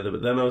songs together.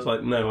 But then I was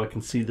like, no, I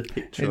can see the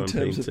picture I'm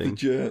painting. In terms of the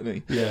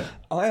journey. Yeah.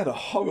 I had a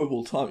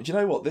horrible time. Do you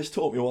know what? This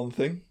taught me one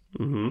thing.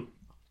 Mm-hmm.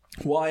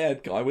 Why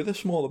Edguy, with a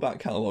smaller back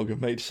catalogue,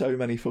 have made so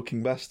many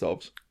fucking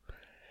best-ofs.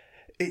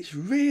 It's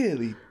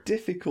really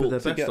difficult to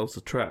get... But their best-ofs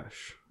are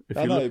trash, if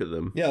you look at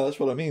them. Yeah, that's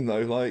what I mean,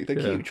 though. Like, they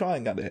keep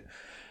trying at it.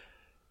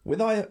 With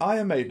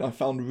Iron Maiden, I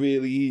found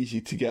really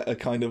easy to get a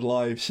kind of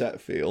live set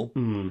feel.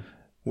 Mm.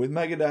 With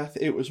Megadeth,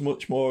 it was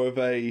much more of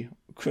a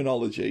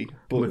chronology,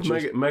 but with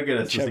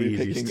Megadeth cherry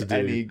picking to do.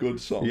 any good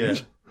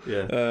songs.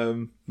 Yeah.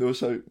 There were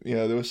so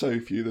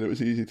few that it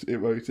was easy. It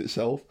wrote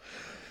itself.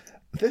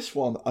 This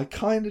one, I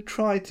kind of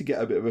tried to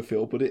get a bit of a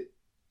feel, but it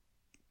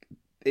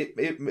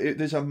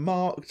there's a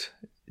marked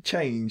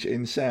change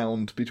in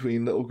sound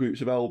between little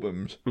groups of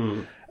albums,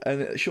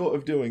 and short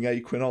of doing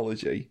a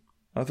chronology,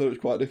 I thought it was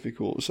quite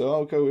difficult. So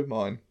I'll go with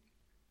mine.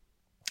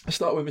 I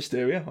start with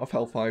Mysteria off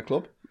Hellfire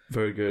Club.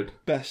 Very good.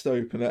 Best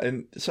opener.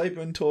 And Sabre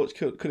and Torch,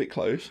 could it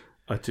close?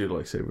 I do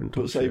like Sabre and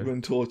Torch. But Sabre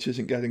and Torch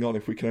isn't getting on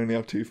if we can only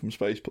have two from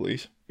Space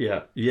Police.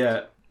 Yeah.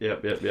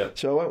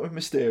 So I went with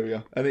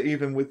Mysteria. And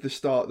even with the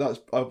start, that's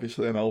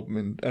obviously an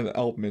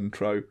album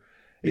intro.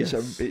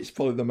 It's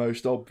probably the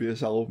most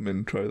obvious album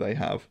intro they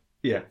have.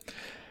 Yeah.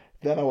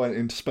 Then I went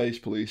into Space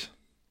Police.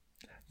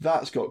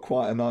 That's got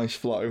quite a nice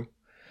flow.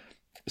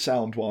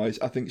 Sound-wise,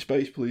 I think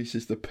Space Police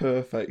is the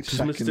perfect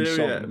second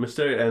song.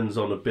 Mysteria ends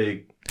on a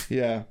big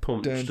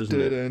punch, doesn't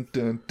it?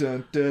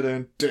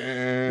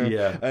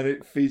 Yeah. And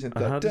it feeds into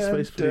that.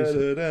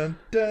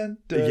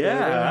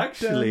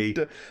 Actually.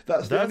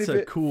 That's the only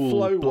bit cool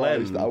flow-wise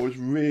blend that I was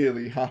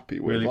really happy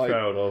with. Really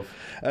proud of.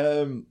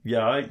 I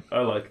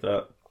like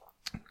that.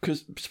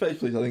 Because Space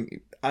Police, I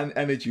think, and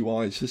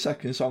energy-wise, the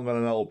second song on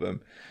an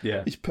album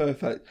is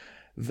perfect.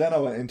 Then I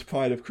went into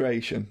Pride of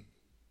Creation.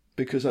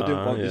 Because I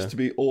didn't want this to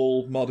be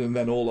all modern,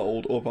 then all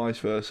old, or vice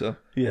versa.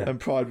 Yeah. And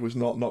Pride was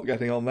not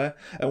getting on there.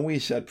 And we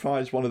said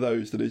Pride's one of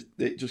those that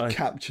it just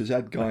captures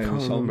Edguy in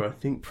the song. I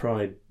think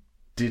Pride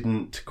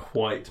didn't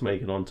quite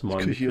make it onto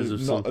mine because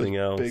of something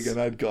else. Big an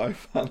Edguy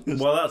fan.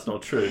 Well, that's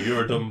not true.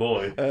 You're a dumb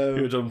boy.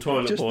 You're a dumb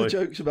toilet just boy. Just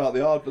the jokes about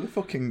the art, but the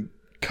fucking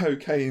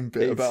cocaine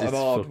bit about an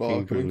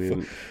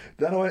aardvark.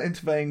 Then I went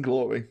into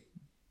Vainglory.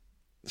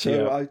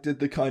 So I did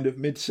the kind of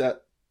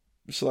mid-set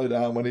slow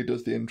down when he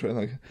does the intro.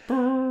 Like,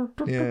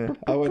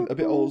 I went a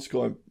bit old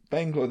school in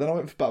Vainglory. Then I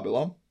went for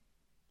Babylon.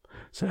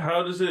 So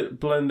how does it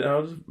blend?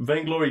 How does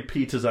Vainglory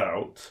peters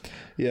out?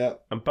 Yeah.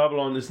 And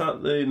Babylon, is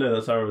that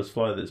that's Arrows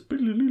Fly. That's but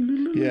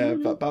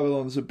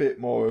Babylon's a bit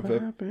more of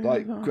a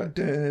like. I'm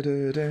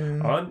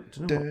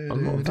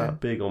not that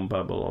big on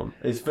Babylon.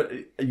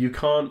 You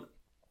can't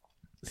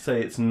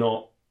say it's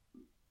not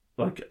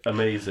like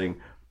amazing.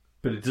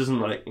 But it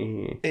doesn't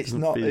it's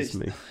not. It's,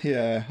 me.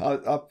 Yeah,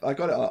 I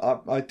got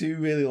it. I do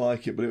really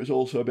like it, but it was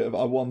also a bit of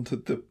I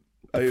wanted the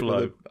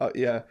flow.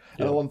 And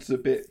I wanted a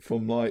bit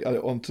from I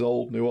wanted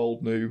old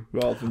new,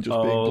 rather than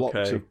just being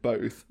blocks of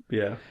both.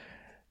 Yeah.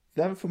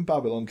 Then from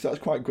Babylon, because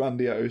that's quite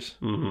grandiose.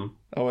 Mm-hmm.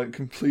 I went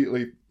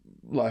completely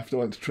left. I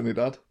went to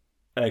Trinidad.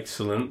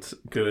 Excellent,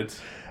 good.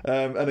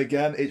 And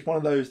again, it's one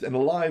of those in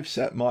a live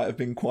set might have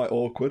been quite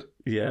awkward.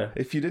 Yeah.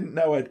 If you didn't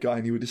know Edguy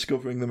and you were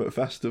discovering them at a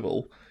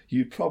festival,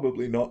 you'd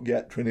probably not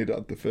get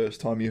Trinidad the first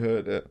time you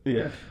heard it.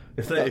 Yeah.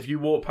 If you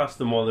walk past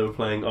them while they were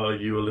playing "Are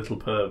You a Little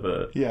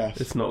Pervert?"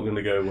 Yes. It's not going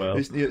to go well.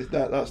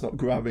 That's not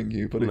grabbing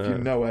you, but if you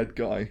know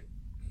Edguy,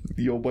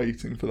 you're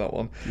waiting for that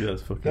one. Yeah,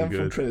 it's fucking good. Then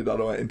from Trinidad,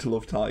 I went into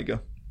Love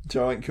Tiger.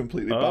 So I went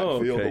completely back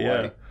the other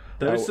way.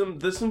 There's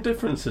some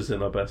differences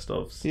in our best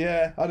ofs.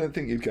 Yeah, I don't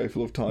think you'd go for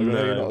Love Tiger.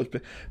 No. You're not as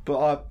big,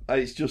 but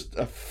it's just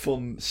a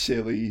fun,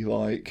 silly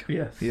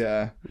Yes.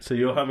 Yeah. So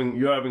you're having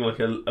like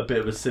a bit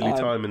of a silly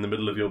time in the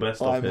middle of your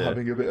best of. I'm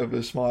having a bit of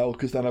a smile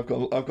because then I've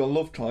gone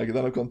Love Tiger.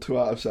 Then I've gone 2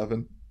 out of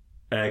 7.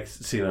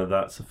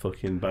 That's a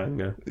fucking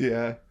banger.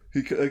 Yeah.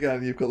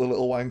 Again, you've got the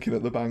little wanking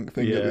at the bank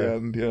thing at the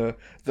end. Yeah.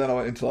 Then I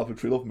went into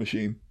Lavatory Love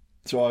Machine.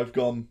 So I've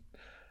gone.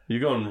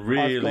 You've gone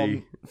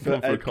really for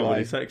a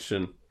comedy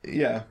section.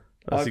 Yeah.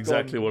 That's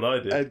exactly what I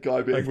did.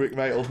 Edguy being Rick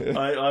Mayall.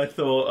 I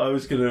thought I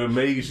was going to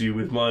amaze you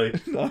with my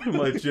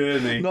my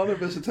journey. None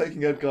of us are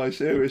taking Edguy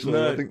seriously.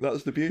 No. I think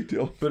that's the beauty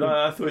of it. But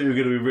I thought you were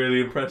going to be really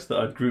impressed that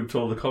I'd grouped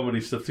all the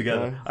comedy stuff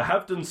together. I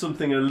have done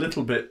something a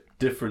little bit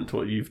different to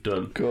what you've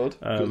done. Good,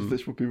 because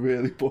this would be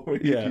really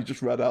boring if you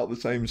just read out the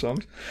same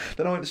songs.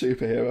 Then I went to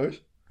Superheroes.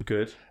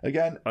 Good.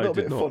 Again, a little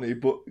bit funny,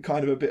 but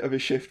kind of a bit of a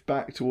shift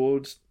back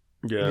towards...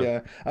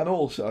 Yeah. And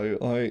also,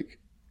 like...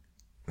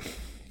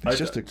 It's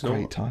just a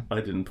great time.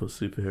 I didn't put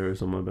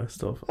Superheroes on my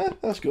best of.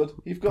 That's good.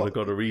 I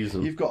got a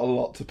reason. You've got a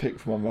lot to pick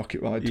from on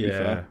Rocket Ride, to be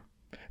fair.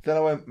 Then I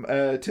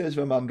went Tears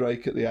of a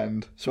Mandrake at the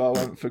end. So I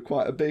went for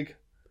quite a boring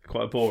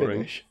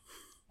finish.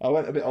 I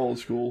went a bit old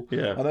school.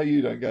 Yeah. I know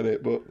you don't get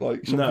it, but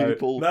like some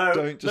people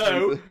don't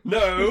just...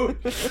 No!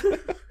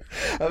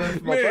 And then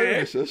for my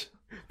bonuses...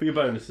 For your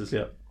bonuses,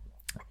 yeah.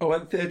 I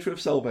went Theatre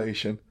of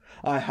Salvation.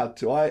 I had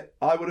to. I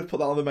would have put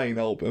that on the main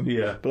album.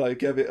 Yeah. But I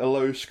gave it a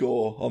low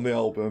score on the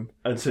album.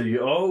 And so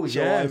you're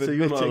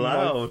not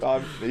allowed.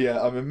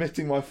 I'm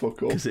admitting my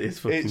fuck up. Because it is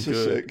fucking It's good.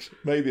 a 6,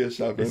 maybe a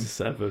 7. It's a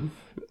 7.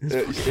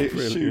 It's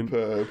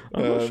superb.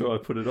 I'm not sure I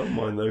put it on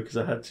mine though because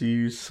I had to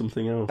use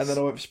something else. And then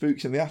I went for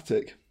Spooks in the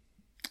Attic.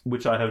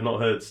 Which I have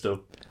not heard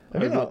still.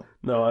 Have you not?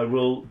 No, I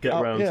will get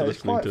round to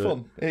listening to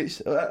it. Yeah,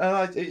 it's quite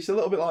fun. It's a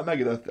little bit like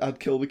Megadeth. I'd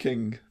Kill the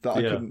King that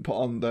I couldn't put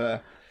on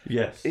there.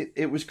 Yes.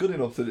 It was good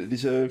enough that it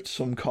deserved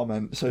some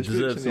comment. So it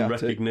deserves some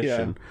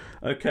recognition.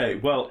 Yeah. Okay,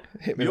 well,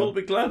 you'll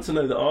be glad to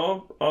know that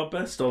our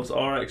best-ofs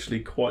are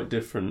actually quite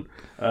different.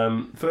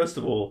 First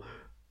of all,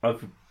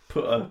 I've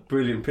put a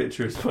brilliant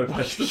picture as my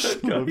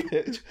best-of Granny,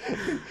 Did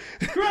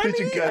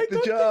you get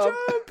the job?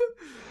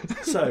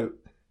 So,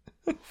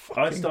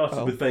 I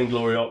started with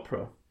Vainglory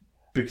Opera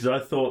because I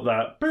thought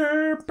that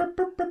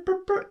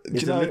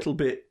is a little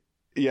bit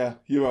Yeah,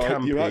 you're right.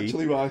 campy, You're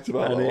actually right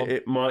about that.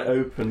 It might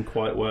open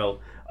quite well.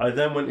 I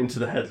then went into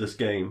the Headless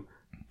Game.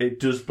 It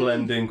does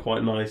blend in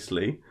quite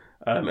nicely.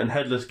 And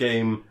Headless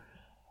Game,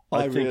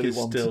 I think really is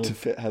wanted still to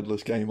fit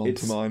Headless Game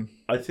onto mine.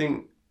 I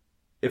think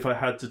if I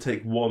had to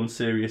take one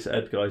serious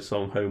Ed Guy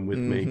song home with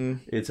me,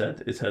 it's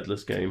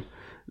Headless Game.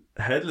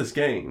 Headless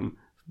Game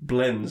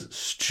blends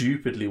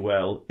stupidly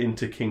well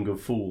into King of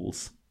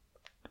Fools.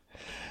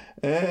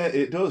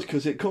 It does,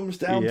 because it comes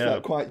down to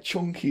that quite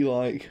chunky,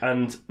 like...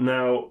 And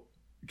now,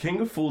 King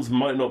of Fools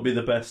might not be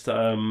the best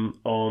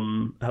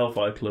on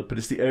Hellfire Club, but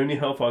it's the only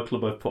Hellfire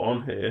Club I've put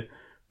on here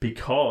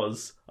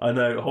because...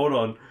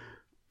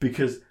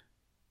 Because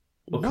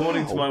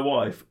according to my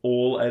wife,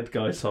 all Ed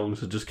Guy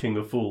songs are just King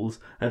of Fools,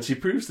 and she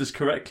proves this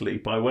correctly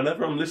by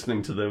whenever I'm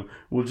listening to them,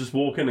 we'll just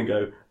walk in and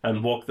go,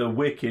 and walk the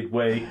wicked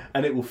way,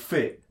 and it will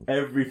fit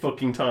every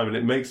fucking time, and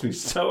it makes me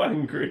so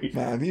angry.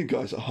 Man, you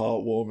guys are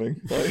heartwarming.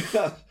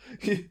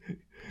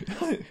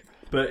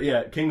 But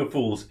yeah, King of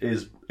Fools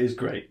is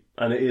great,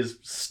 and it is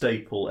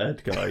staple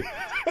Ed Guy.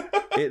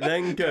 It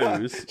then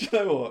goes... Do you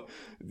know what?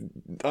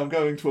 I'm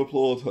going to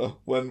applaud her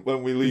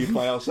when we leave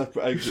by our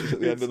separate exits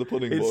at the end of the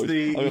Pudding Boys.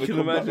 You can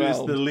imagine it's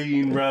the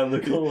lean round the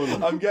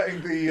corner. I'm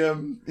getting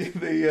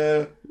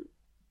the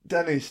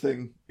Dennis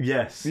thing.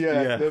 Yes.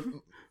 Yeah.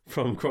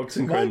 From Crocs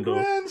and Grendel.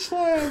 My Grand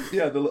Slam.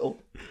 Yeah, the little...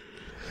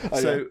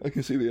 So I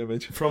can see the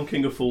image. From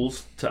King of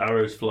Fools to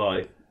Arrows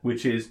Fly,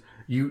 which is...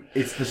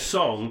 It's the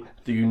song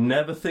that you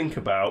never think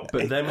about,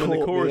 but then when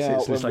the chorus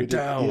hits, it's like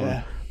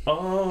down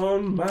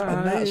on my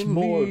and that's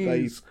more of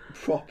a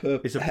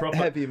proper,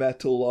 heavy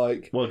metal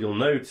like. Well, you'll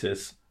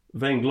notice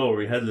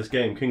Vainglory, Headless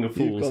Game, King of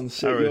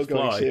Fools, Arrows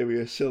Fly.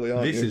 Serious, silly,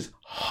 aren't this you? is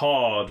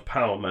hard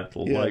power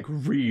metal, like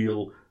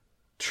real,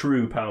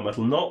 true power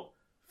metal, not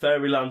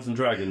Fairylands and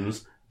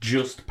Dragons.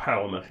 Just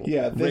power metal.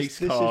 Yeah, this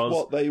is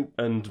what they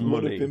and would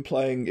money. have been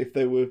playing if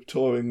they were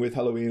touring with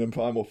Halloween and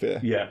Primal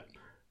Fear. Yeah.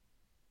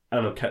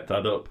 And I've kept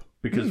that up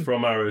because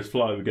from Arrows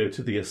Fly we go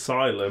to the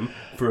Asylum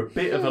for a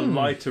bit of a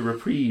lighter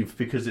reprieve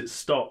because it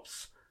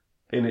stops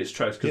in its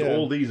tracks because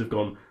all these have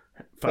gone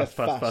fast,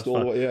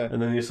 and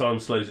then the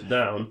Asylum slows it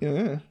down.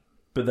 Yeah.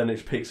 But then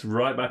it picks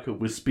right back up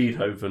with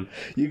Speedhoven.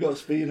 You got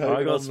Speedhoven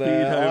I got on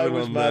there. Speedhoven I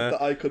was on mad there.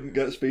 that I couldn't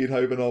get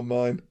Speedhoven on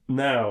mine.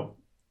 Now,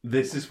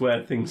 this is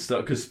where things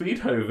start because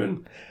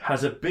Speedhoven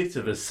has a bit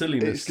of a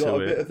silliness to it. It's got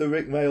a bit of the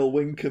Rick Mail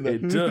wink and the...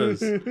 It does.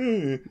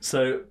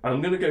 So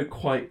I'm going to go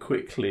quite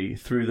quickly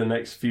through the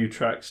next few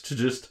tracks to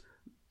just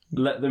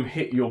let them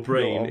hit your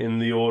brain in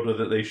the order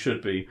that they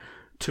should be.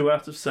 2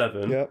 out of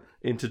 7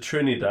 into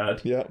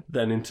Trinidad,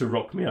 then into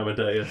Rock Me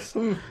Amadeus.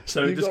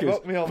 So it just goes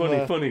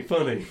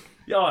funny.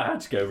 Yeah, I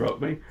had to go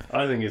Rock Me.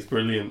 I think it's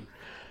brilliant.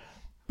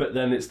 But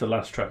then it's the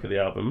last track of the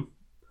album,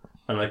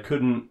 and I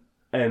couldn't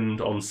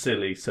end on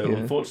Silly, so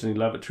unfortunately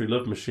Lavatory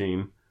Love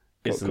Machine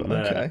isn't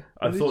there. Okay.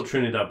 I thought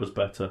Trinidad was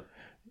better.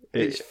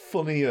 It's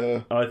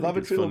funnier.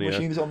 Lavatory Love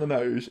Machine's on the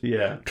nose.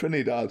 Yeah.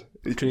 Trinidad's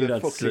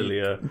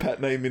sillier.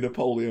 Pet Name Me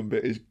Napoleon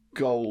bit is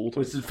gold.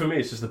 For me,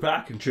 it's just the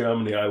back in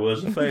Germany I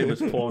was a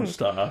famous porn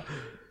star.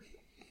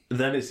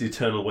 Then it's the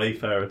Eternal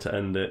Wayfarer to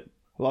end it.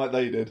 Like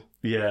they did.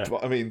 Yeah.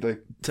 I mean, they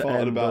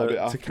farted about it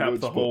afterwards. To cap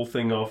the whole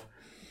thing off.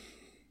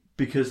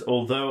 Because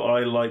although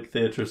I like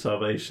Theatre of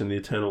Salvation, the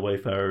Eternal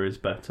Wayfarer is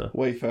better.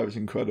 Wayfarer is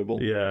incredible.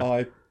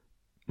 Yeah.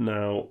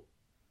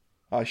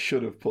 I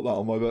should have put that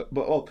on my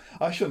but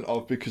I shouldn't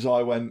have because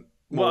I went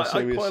more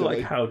seriously. I quite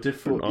like how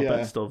different our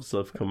best ofs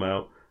have come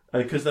out.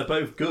 Because they're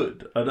both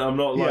good. And I'm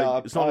not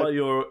like... it's not like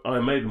your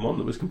Iron Maiden one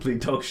that was complete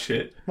dog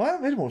shit. My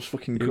Iron Maiden one was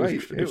fucking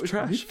great. It was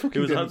trash. You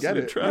fucking didn't get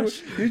it.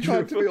 Trash. You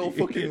tried to be all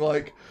fucking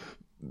like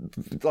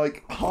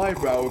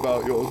highbrow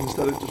about yours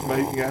instead of just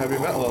making a heavy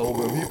metal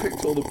album. You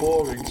picked all the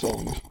boring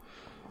songs.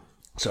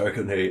 Sorry, I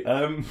couldn't hear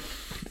you.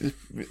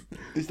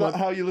 Is that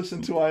how you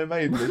listen to Iron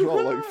Maiden as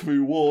well? Like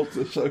through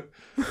water? So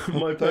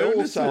they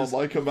all sound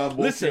like a man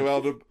walking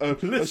around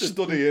a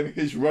study in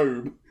his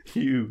robe.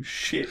 You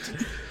shit.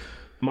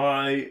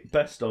 My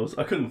best ofs,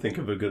 I couldn't think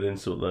of a good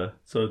insult there,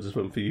 so I just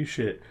went for you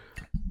shit.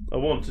 I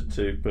wanted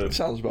to, but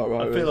sounds about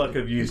right. I feel like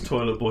I've used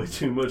Toilet Boy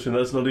too much, and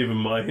that's not even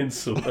my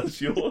insult,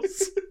 that's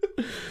yours.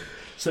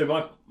 So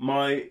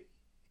my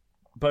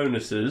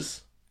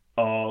bonuses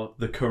are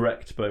the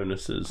correct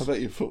bonuses. I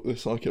bet you fucked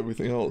this like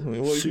everything else. I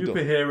mean, what have you done?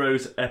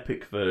 Superheroes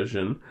Epic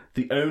Version,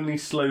 the only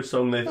slow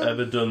song they've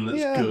ever done that's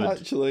good. Yeah,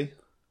 actually.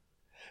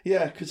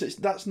 Yeah, because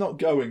that's not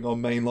going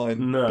on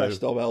mainline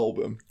best of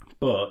album.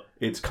 But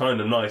it's kind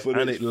of nice,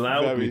 and it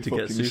allowed me to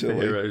get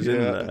superheroes in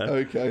there.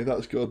 Okay,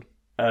 that's good.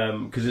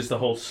 Because it's the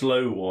whole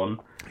slow one.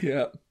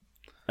 Yeah.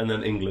 And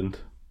then England.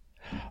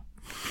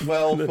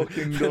 Well,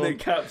 fucking done. And it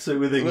caps it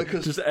with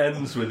England. Just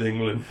ends with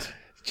England.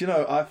 Do you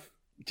know,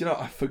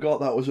 I forgot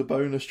that was a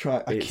bonus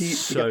track. It's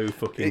so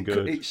fucking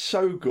good. It's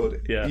so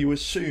good. Yeah. You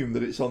assume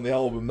that it's on the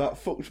album. That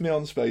fucked me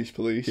on Space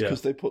Police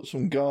because they put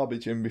some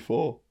garbage in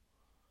before.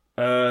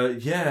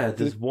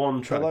 There's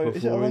one track before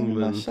is it Alone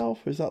England. in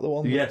Myself? Is that the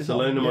one? Yes,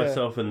 Alone in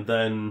Myself, and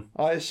then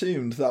I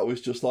assumed that was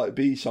just like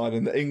B-side,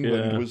 and that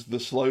England was the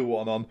slow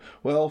one on.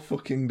 Well,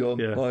 fucking done.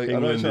 Yeah, like,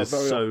 England is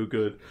so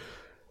good.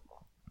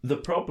 The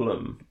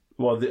problem,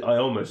 I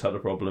almost had a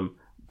problem.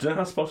 Do you know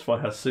how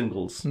Spotify has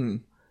singles?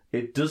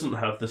 It doesn't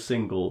have the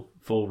single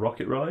for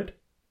Rocket Ride.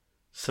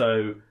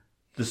 So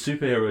the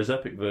Superheroes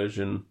Epic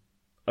version,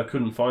 I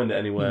couldn't find it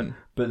anywhere,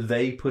 but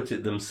they put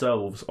it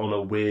themselves on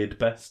a weird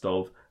best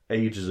of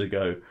ages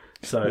ago.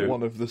 So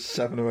one of the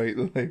 7 or 8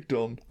 that they've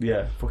done.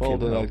 Yeah, well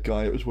done, Ed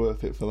Guy. It was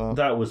worth it for that.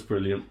 That was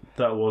brilliant.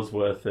 That was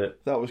worth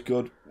it. That was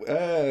good.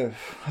 Do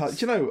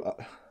you know,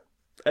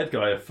 Ed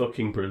Guy are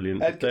fucking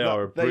brilliant. They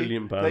are a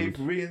brilliant band. They've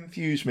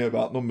re-enthused me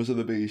about Numbers of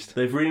the Beast.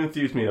 They've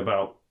re-enthused me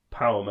about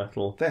power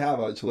metal. They have,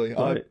 actually.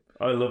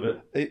 I love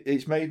it.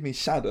 It's made me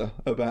sadder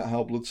about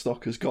how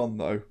Bloodstock has gone,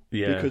 though.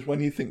 Yeah. Because when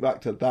you think back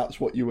to that's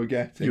what you were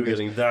getting. You were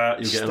getting that,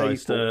 you were getting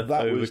Iced Earth,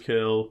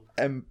 Overkill.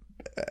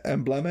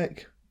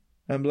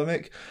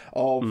 Emblematic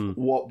of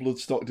what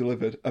Bloodstock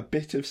delivered. A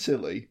bit of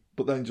silly,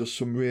 but then just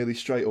some really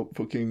straight up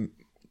fucking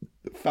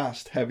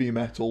fast, heavy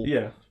metal.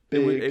 Yeah.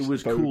 It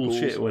was vocals. Cool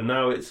shit, when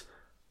now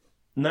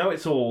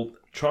it's all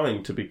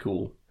trying to be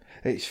cool.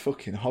 It's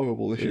fucking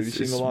horrible this year. Have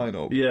you seen the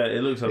lineup? Yeah,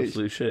 it looks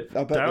absolute shit.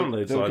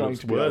 Download's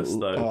lineup's worse,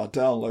 though.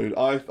 Download.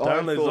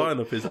 Download's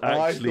lineup is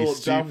actually I thought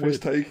stupid. Dan was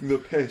taking the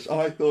piss.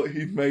 I thought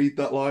he'd made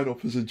that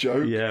lineup as a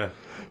joke. Yeah.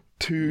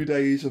 2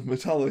 days of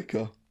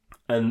Metallica.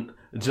 And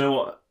do you know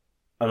what?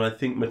 And I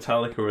think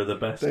Metallica are the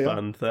best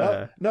band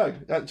there. No,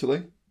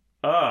 actually.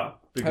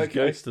 Because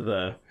Ghost are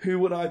there. Who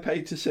would I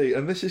pay to see?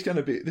 And this is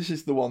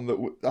the one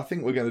that I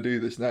think we're going to do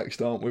this next,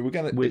 aren't we? It's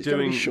going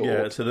to be short.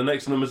 Yeah, so the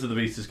next Numbers of the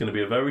Beast is going to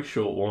be a very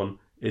short one.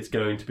 It's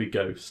going to be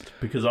Ghost.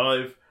 Because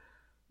I've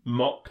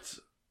mocked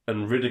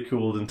and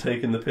ridiculed and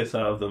taken the piss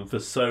out of them for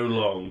so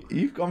long.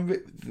 You've gone...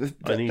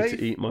 I need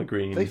to eat my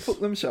greens. They fucked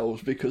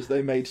themselves because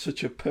they made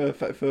such a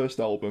perfect first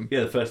album.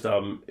 Yeah, the first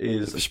album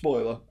is...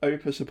 Spoiler,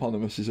 Opus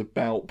Eponymous is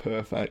about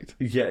perfect.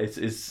 Yeah, it's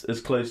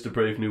as close to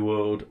Brave New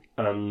World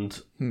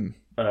and...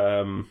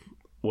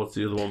 what's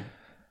the other one?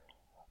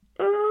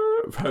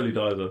 Holy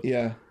Diver.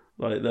 Yeah.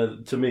 Like,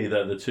 to me,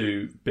 they're the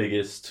two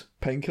biggest...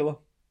 Painkiller.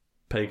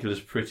 Painkiller's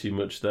pretty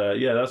much there.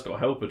 Yeah, that's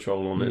got Hell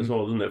Patrol on it as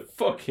well, doesn't it?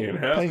 Fucking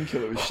hell.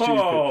 Painkiller is stupid.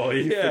 Oh,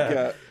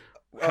 yeah.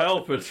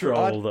 Hell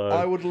Patrol, though.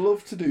 I would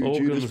love to do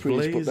Organs Judas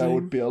Priest, but there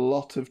would be a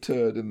lot of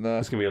turd in there.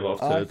 There's going to be a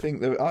lot of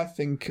turd. I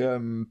think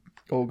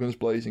Organs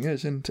Blazing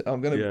is, isn't it?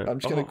 I'm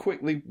just going to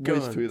quickly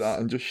whiz through that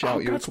and just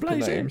shout you a couple of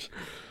names.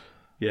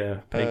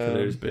 Yeah,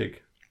 Painkiller is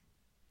big.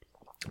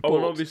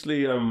 And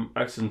obviously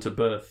Accident at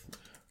Birth.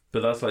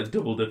 But that's like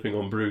double dipping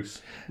on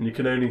Bruce. And you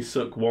can only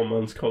suck one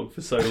man's cock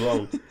for so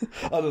long.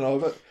 I don't know,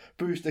 but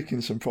Bruce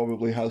Dickinson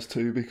probably has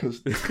to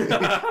because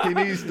he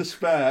needs the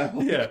spare.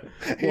 Yeah.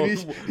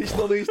 He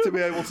still needs to be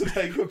able to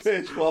take a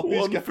piss while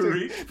he's getting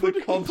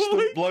the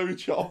constant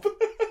blowjob.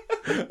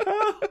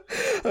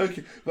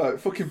 Okay, right,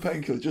 fucking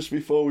Painkiller, just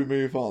before we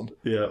move on.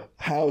 Yeah.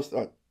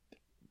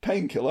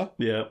 Painkiller.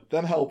 Yeah.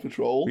 Then Hell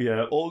Patrol.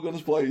 Yeah. All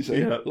Guns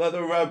Blazing. Yeah.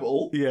 Leather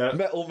Rebel. Yeah.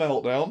 Metal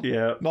Meltdown.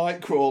 Yeah.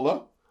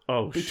 Nightcrawler.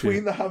 Oh,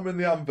 Between the Hammer and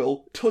the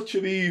Anvil, Touch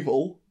of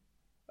Evil,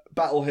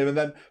 Battle Hymn, and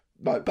then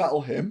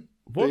Battle Hymn.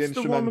 What's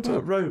the one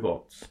about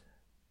robots?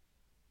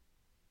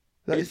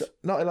 That is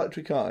not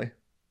Electric Eye.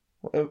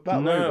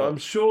 About robots. I'm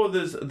sure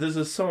there's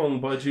a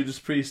song by Judas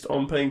Priest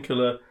on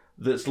Painkiller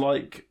that's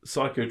like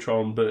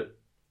Psychotron but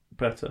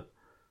better.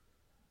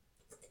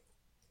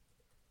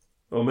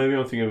 Or maybe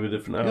I'm thinking of a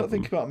different album. You're not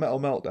thinking about Metal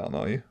Meltdown,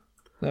 are you?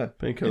 No.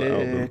 Painkiller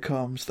album. Here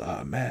comes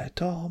the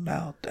Metal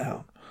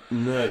Meltdown.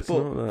 No, it's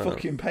not that.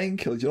 Fucking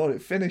Painkiller, do you know what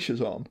it finishes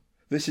on?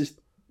 This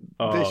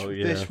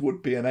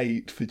would be an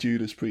 8 for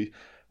Judas Priest.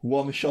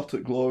 One Shot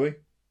at Glory.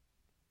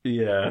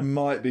 Yeah.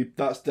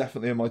 That's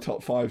definitely in my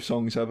top 5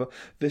 songs ever.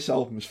 This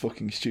album's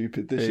fucking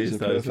stupid. This is a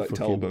perfect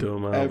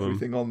album.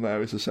 Everything on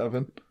there is a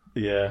 7.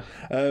 Yeah.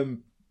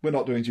 We're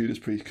not doing Judas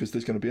Priest because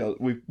there's going to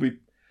be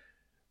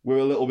we're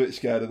a little bit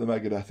scared of the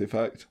Megadeth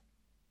effect.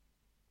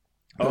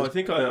 I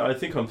think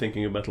I'm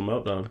thinking of Metal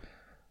Meltdown.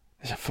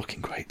 It's a fucking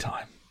great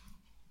time.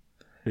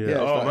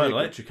 Yeah. Man,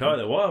 Electric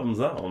Eye. What album's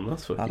that on?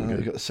 That's fucking good.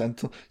 You got the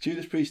Sentinel.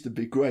 Judas Priest would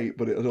be great,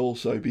 but it'd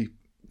also be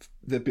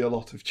there'd be a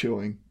lot of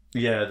chewing.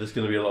 Yeah, there's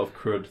going to be a lot of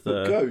crud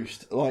there. But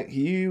Ghost, like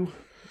you've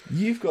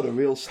got a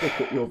real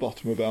stick up your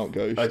bottom about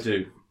Ghost. I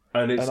do,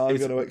 and I'm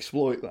going to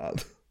exploit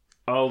that.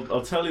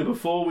 I'll tell you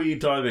before we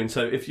dive in.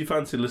 So if you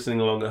fancy listening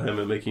along at home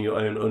and making your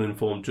own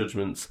uninformed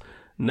judgments,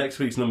 next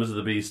week's Numbers of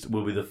the Beast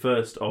will be the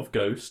first of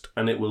Ghost,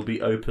 and it will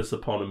be Opus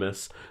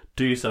Eponymous.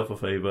 Do yourself a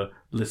favour,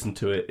 listen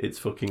to it. It's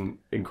fucking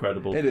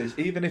incredible. It is.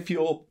 Even if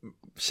you're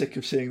sick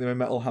of seeing them in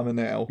Metal Hammer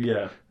now,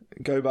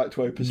 go back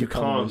to Opus Eponymous. You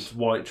can't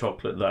white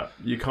chocolate that.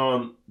 You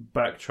can't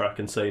backtrack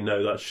and say,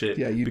 no, that's shit,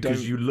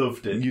 because you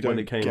loved it when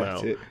it came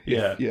out.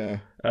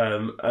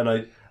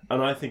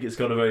 And I think it's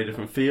got a very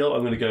different feel. I'm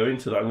going to go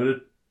into that. I'm going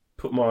to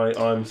put my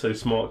I'm So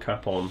Smart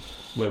cap on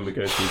when we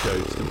go through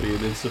Ghost and be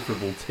an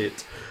insufferable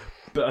tit.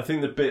 But I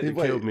think the bit that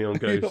killed me on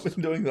Ghost... You've not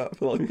been doing that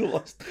for like the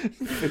last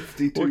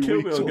 52 weeks. What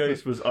killed me on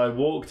Ghost was I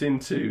walked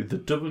into the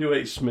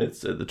W.H.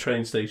 Smith's at the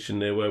train station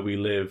near where we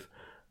live,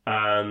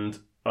 and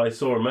I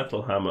saw a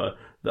Metal Hammer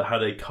that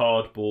had a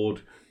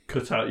cardboard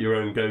cut out your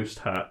own Ghost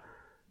hat,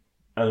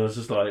 and I was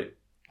just like,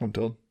 I'm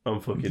done.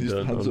 I'm fucking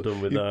done. I'm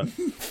done with that.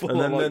 And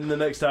then the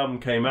next album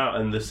came out,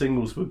 and the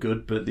singles were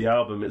good, but the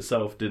album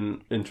itself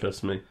didn't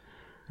interest me.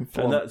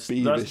 And that's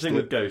the thing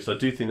with Ghost. I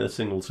do think their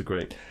singles are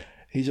great.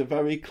 He's a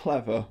very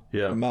clever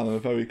man, a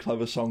very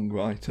clever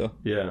songwriter.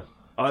 Yeah.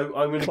 I'm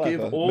going to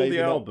give all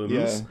the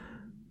albums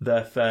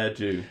their fair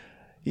due.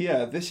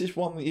 Yeah, this is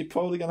one that you're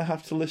probably going to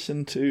have to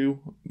listen to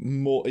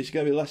more. It's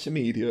going to be less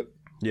immediate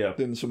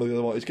than some of the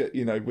other ones.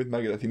 With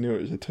Megadeth, you knew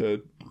it was a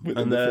turd.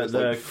 And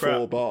they're crap,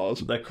 4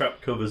 bars. They're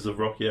crap covers of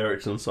Rocky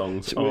Erickson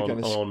songs so we're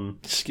going to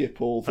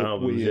skip all the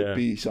albums, weird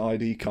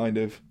B-sidey kind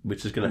of...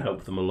 Which is going to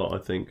help them a lot, I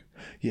think.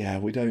 Yeah,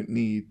 we don't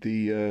need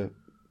the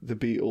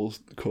Beatles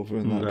cover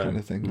and that kind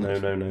of thing. No.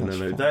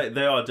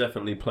 They are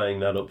definitely playing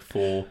that up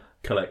for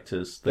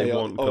collectors. They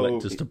want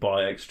collectors to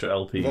buy extra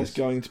LPs. There's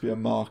going to be a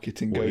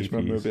marketing Ghost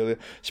memorabilia.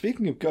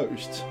 Speaking of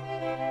Ghosts...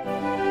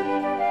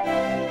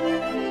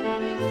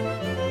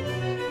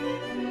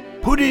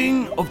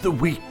 Pudding of the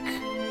Week.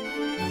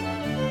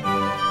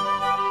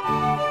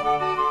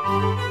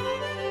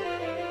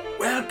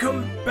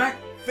 Welcome back,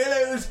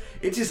 fellows.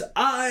 It is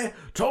I,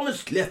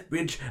 Thomas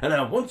Lethbridge, and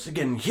I'm once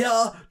again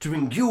here to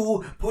bring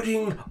you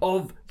Pudding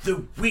of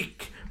the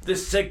Week, the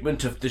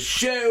segment of the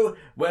show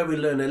where we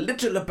learn a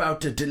little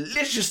about a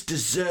delicious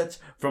dessert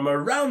from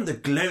around the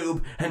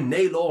globe and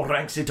Naylor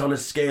ranks it on a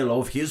scale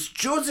of his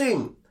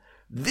choosing.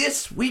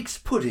 This week's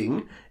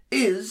pudding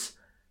is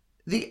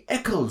the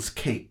Eccles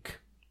cake.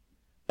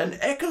 An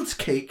Eccles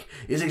cake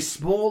is a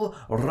small,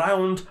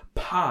 round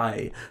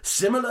pie,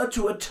 similar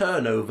to a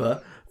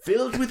turnover,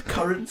 filled with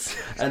currants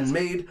and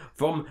made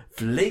from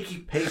flaky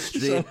pastry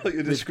sound like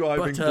you're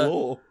describing with butter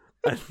Blore.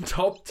 and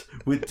topped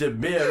with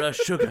Demerara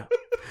sugar.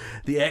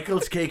 The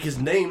Eccles cake is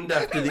named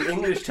after the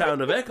English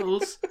town of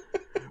Eccles,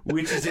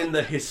 which is in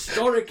the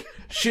historic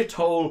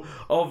shithole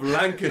of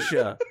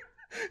Lancashire.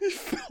 It's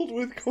filled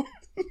with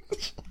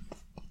currants.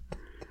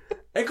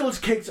 Eccles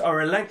cakes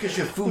are a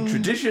Lancashire food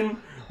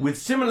tradition, with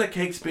similar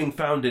cakes being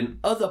found in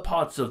other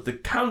parts of the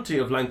county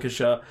of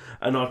Lancashire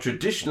and are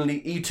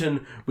traditionally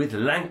eaten with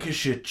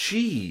Lancashire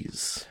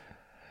cheese.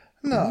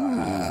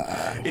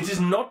 No. It is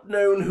not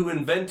known who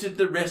invented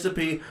the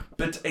recipe,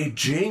 but a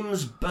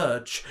James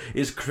Birch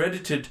is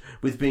credited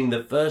with being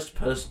the first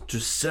person to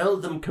sell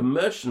them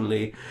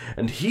commercially,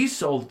 and he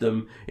sold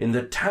them in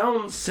the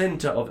town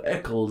centre of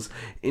Eccles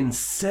in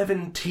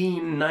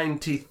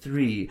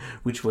 1793,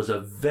 which was a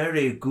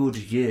very good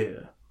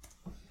year.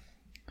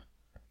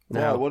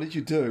 Now, what did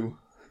you do?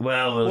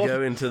 Well, we'll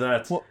go into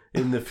that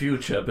in the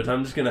future, but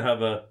I'm just going to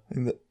have a...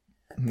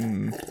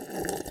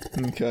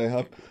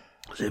 Okay.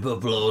 Sip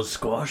of blow's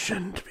squash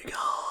and begone.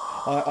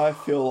 I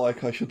feel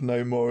like I should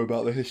know more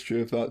about the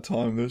history of that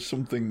time. There's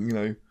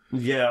something,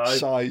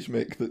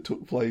 seismic that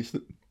took place.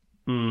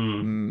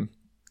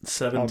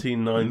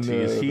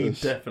 1790s. He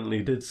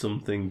definitely did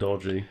something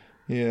dodgy.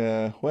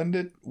 Yeah. When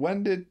did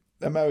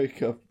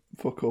America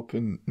fuck up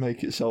and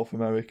make itself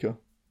America?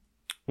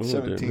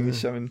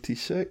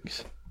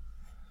 1776.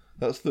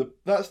 That's the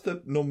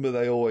number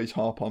they always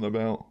harp on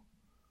about.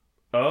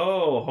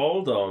 Oh,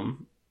 hold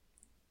on.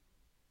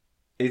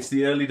 It's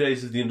the early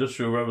days of the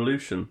Industrial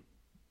Revolution.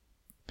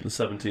 The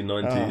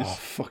 1790s. Oh,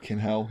 fucking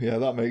hell. Yeah,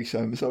 that makes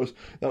sense. That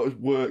was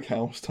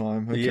workhouse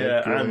time. Okay,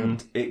 yeah, brilliant.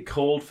 And it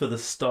called for the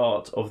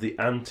start of the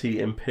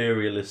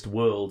anti-imperialist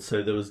world,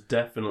 so there was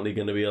definitely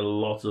going to be a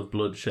lot of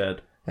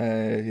bloodshed.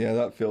 Yeah,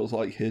 that feels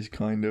like his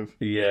kind of...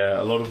 Yeah,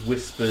 a lot of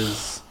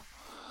whispers...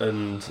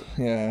 And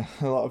a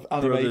lot of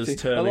brothers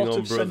turning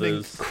on brothers,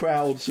 sending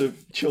crowds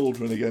of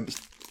children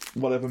against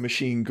whatever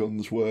machine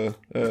guns were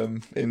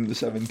in the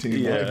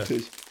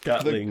 1790s.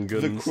 Gatling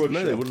guns. The crusher,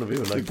 no, they wouldn't have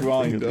even the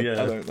grinder.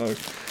 I don't know.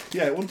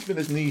 Yeah, it wouldn't have been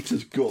as neat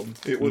as gun.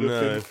 It would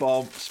have been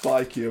far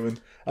spikier.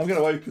 And I'm going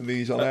to open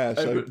these on air.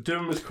 So do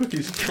them as quick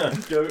as you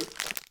can. Go.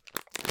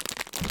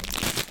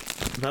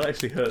 That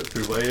actually hurt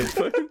through my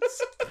earphones.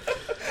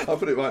 I'll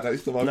put it right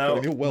next to my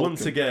phone. You're welcome.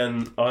 Once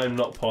again, I'm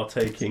not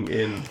partaking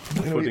in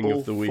the pudding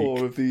of the week.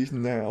 4 of these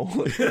now.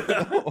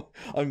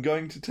 I'm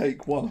going to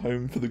take one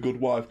home for the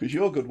good wife, because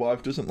your good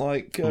wife doesn't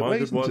like raisins. My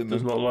good wife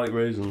does not like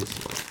raisins.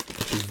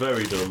 She's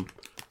very dumb.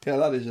 Yeah,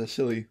 that is a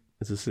silly...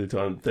 It's a silly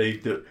time. Do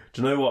you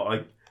know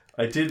what?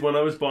 I did when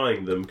I was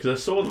buying them, because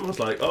I saw them, I was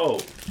like, oh,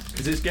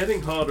 because it's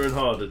getting harder and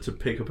harder to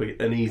pick up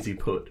an easy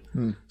put.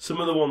 Some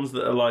of the ones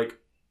that are like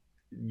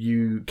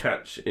you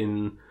catch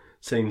in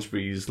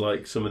Sainsbury's,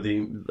 like some of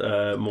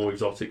the more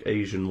exotic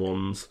Asian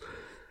ones,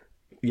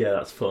 yeah,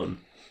 that's fun.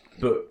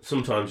 But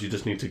sometimes you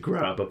just need to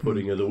grab a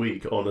pudding of the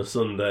week on a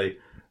Sunday.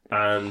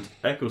 And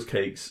Eccles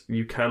cakes,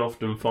 you can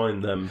often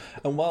find them.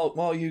 And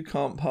while you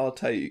can't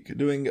partake,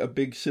 doing a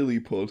big silly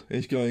pud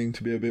is going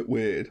to be a bit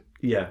weird.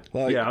 Yeah,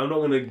 I'm not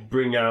going to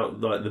bring out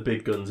like the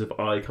big guns if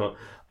I can't.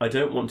 I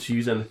don't want to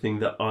use anything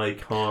that I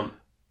can't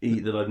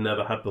eat that I've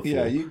never had before.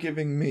 Yeah, you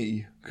giving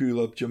me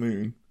gulab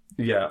jamun.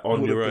 Yeah,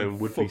 on your own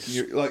would be...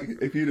 Like,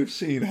 if you'd have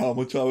seen how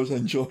much I was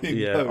enjoying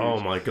those. Oh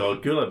my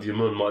god, gulab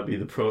jamun might be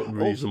the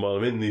reason why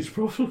I'm in these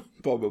problems.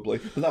 Probably.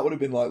 But that would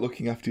have been like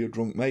looking after your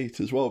drunk mate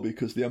as well,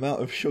 because the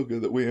amount of sugar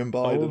that we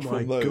imbibed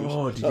from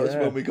those, that's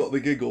when we got the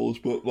giggles,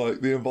 but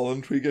like the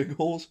involuntary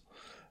giggles.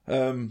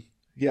 Doing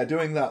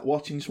that,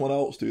 watching someone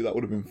else do that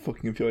would have been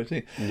fucking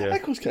infuriating. Yeah.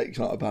 Eccles cake's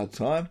not a bad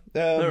time.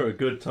 They're a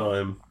good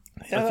time.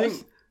 Yeah, I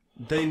think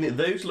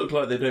those look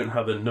like they don't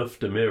have enough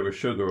Demira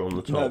sugar on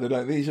the top. No, they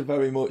don't. These are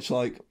very much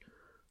like...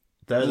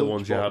 They're the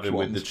ones you're having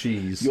with the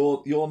cheese.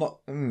 You're not...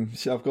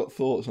 see, I've got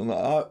thoughts on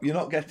that. You're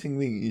not getting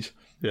these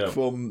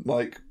from,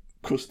 like,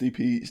 Krusty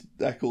Pete's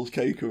Eccles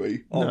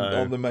Cakery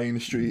on the main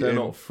street. They're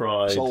not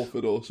fried.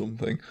 Salford or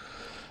something.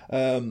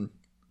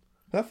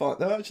 They're fine.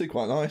 They're actually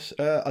quite nice.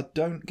 I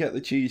don't get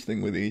the cheese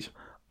thing with these.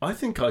 I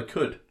think I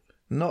could.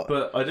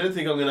 But I don't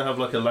think I'm going to have,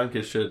 like, a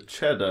Lancashire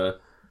cheddar.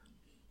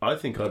 I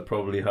think I'd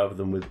probably have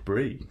them with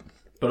brie.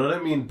 But I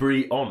don't mean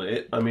brie on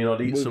it. I mean, I'd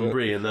eat some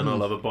brie and then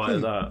I'll have a bite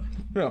of that.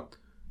 Yeah.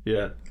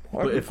 Yeah.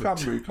 But if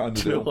cranberry kind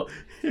of deal.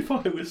 If I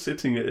was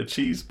sitting at a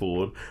cheese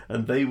board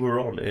and they were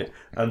on it,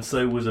 and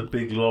so was a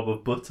big lob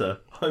of butter,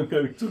 I'm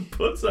going to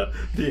butter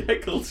the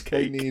Eccles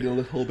cake. You need a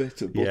little bit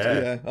of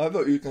butter. Yeah. I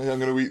thought you were going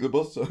to eat the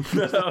butter.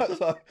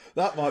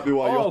 That might be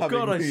why you're having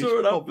God, I saw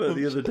an problems. advert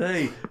the other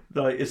day.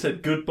 Like, it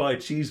said, goodbye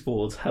cheese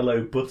boards,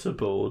 hello butter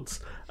boards.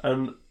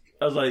 And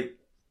I was like,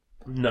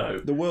 no.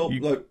 The world,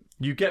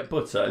 you get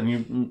butter and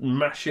you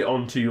mash it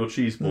onto your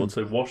cheese board,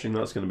 so washing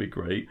that's going to be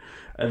great.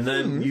 And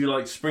then you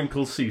like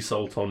sprinkle sea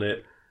salt on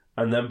it,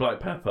 and then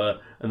black pepper,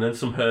 and then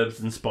some herbs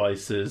and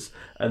spices,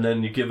 and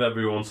then you give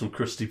everyone some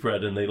crusty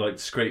bread, and they like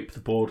scrape the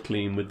board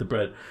clean with the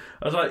bread.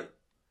 I was like,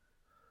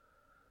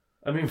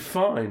 I mean,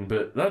 fine,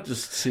 but that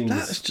just seems...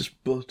 That's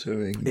just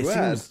buttering it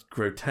bread. seems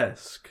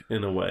grotesque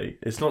in a way.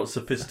 It's not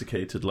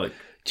sophisticated like...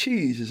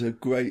 Cheese is a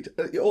great...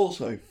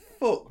 Also,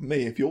 fuck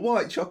me, if you're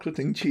white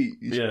chocolating cheese...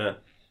 Yeah.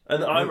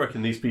 And I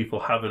reckon these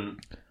people haven't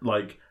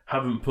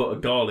put a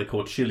garlic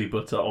or chili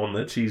butter on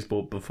their cheese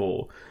board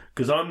before.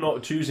 Because I'm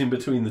not choosing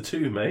between the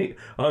two, mate.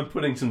 I'm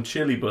putting some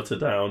chili butter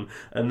down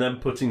and then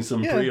putting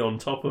some brie on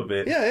top of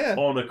it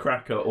on a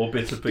cracker or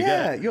bit of baguette.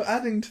 Yeah, you're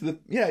adding to the...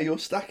 Yeah, you're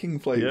stacking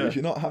flavours.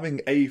 Yeah. You're not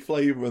having a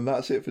flavour and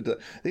that's it for...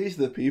 These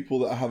are the people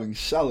that are having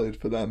salad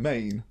for their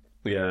main.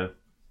 Yeah.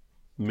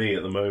 Me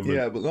at the moment.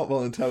 Yeah, but not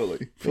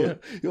voluntarily.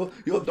 Your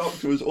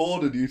doctor has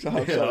ordered you to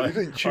have salad.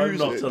 You didn't choose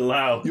it. I'm not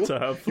allowed to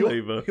have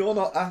flavour. You're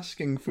not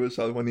asking for a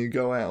salad when you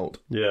go out.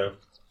 Yeah.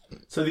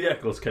 So the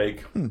Eccles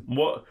cake.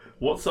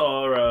 What's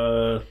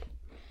our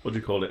what do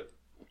you call it?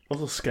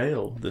 What's the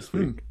scale this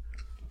week?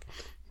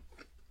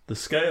 The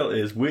scale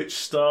is which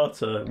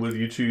starter will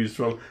you choose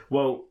from?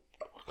 Well,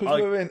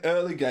 because we're in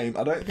early game,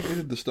 I don't think we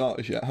did the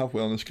starters yet, have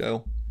we, on the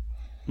scale?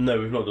 No,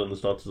 we've not done the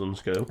starters on the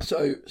scale.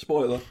 So,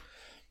 spoiler.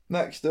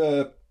 Next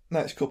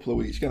couple of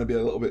weeks going to be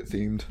a little bit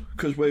themed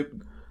because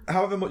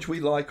however much we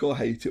like or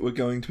hate it, we're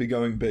going to be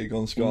going big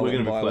on Scarlet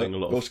and Violet. Playing a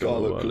lot of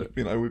Scarlet,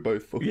 because we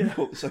both fucking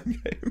bought the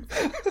same game.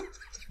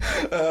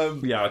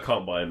 I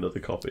can't buy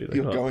another copy.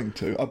 You're going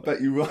to. I bet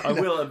you right. I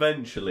will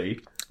eventually,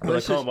 but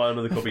I can't buy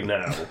another copy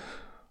now.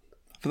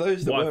 For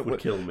those that Wife would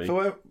kill me.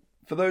 For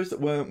those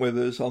that weren't with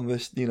us on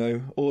this,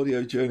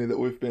 audio journey that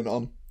we've been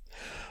on.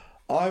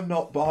 I'm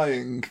not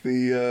buying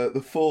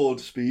the Ford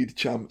Speed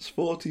Champs.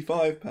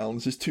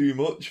 £45 is too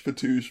much for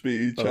two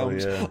Speed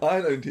Champs. Yeah. I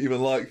don't even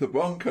like the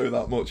Bronco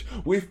that much.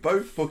 We've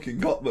both fucking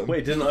got them.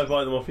 Wait, didn't I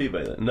buy them off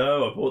eBay then?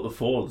 No, I bought the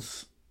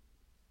Fords.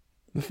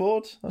 The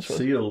Fords? That's what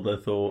sealed, I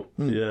thought.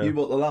 Yeah. You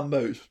bought the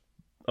Lambos.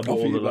 I bought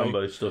all the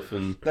Lambo stuff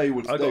and I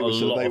got a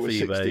lot off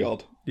 60 eBay.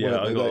 Odd.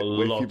 Yeah, I got a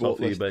lot off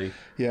eBay.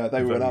 Yeah,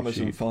 they were an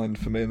Amazon cheap find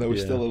for me and they were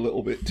still a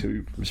little bit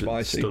too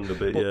spicy. Stung a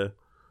bit, but,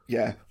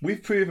 yeah,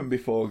 we've proven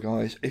before,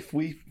 guys, if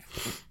we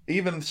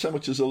even so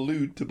much as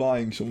allude to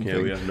buying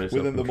something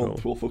within the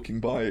month, we'll fucking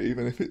buy it,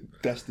 even if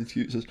it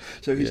destitutes us.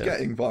 So he's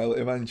getting Violet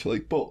eventually,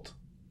 but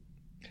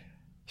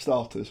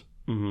starters.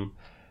 Mm-hmm.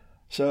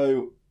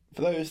 So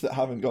for those that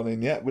haven't gone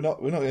in yet, we're not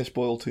going to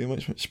spoil too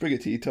much.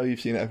 Sprigatito, you've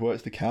seen it everywhere.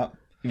 It's the cat.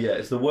 Yeah,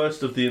 it's the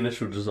worst of the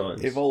initial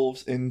designs.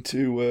 Evolves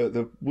into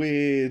the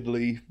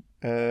weirdly.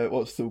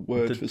 What's the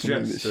word for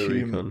something that's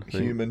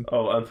human?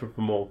 Oh,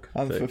 anthropomorphic.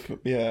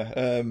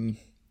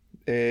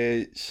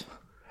 It's...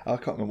 I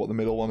can't remember what the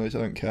middle one is, I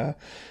don't care.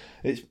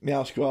 It's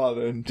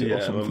Meowscarada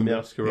or something.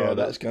 Meowscarada. Yeah,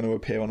 that's going to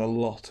appear on a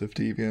lot of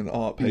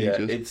DeviantArt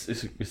pages. Yeah,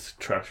 it's a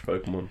trash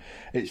Pokemon.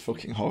 It's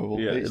fucking horrible.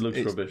 Yeah, it looks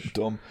rubbish.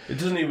 Dumb. It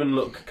doesn't even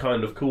look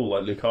kind of cool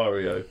like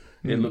Lucario.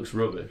 It looks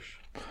rubbish.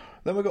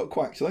 Then we've got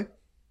Quaxley,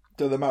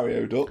 the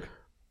Mario duck.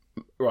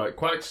 Right,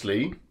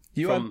 Quaxley.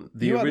 You from had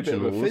the a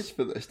originals. bit of a fizz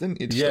for this,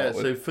 didn't you?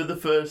 So for the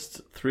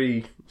first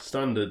 3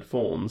 standard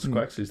forms,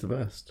 Quaxley's the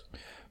best.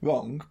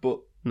 Wrong, but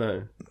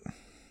no.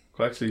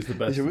 Quaxley's the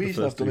best. There's a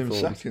reason I've done him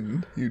forms.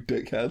 second, you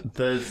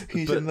dickhead.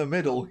 He's in the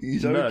middle.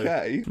 He's no,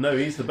 okay. No,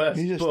 he's the best.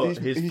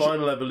 His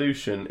final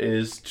evolution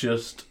is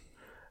just...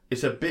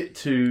 It's a bit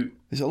too...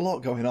 There's a lot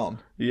going on.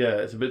 Yeah,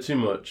 it's a bit too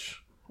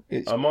much.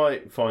 I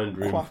might find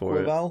room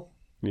for it.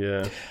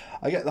 Yeah.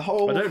 I get the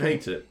whole... I don't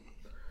hate it.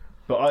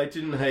 But I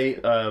didn't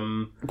hate...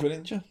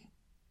 Greninja?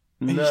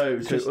 No,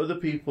 so other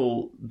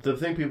people... The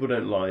thing people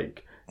don't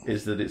like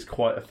is that it's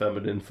quite a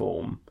feminine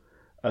form.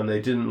 And they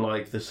didn't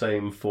like the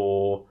same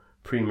for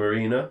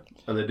Primarina.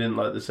 And they didn't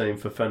like the same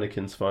for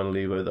Fennekin's final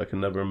Evo that I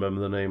can never remember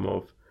the name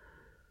of.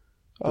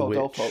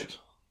 Delphox.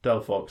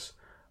 Delphox.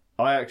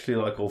 I actually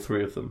like all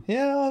 3 of them.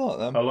 Yeah, I like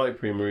them. I like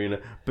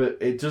Primarina. But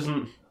it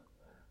doesn't...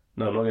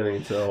 No, I'm not getting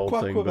into the whole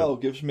thing.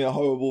 Quaquavel gives me a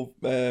horrible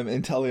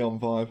Inteleon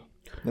vibe.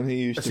 And he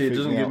used to it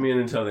doesn't give me an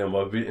Inteleon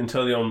vibe.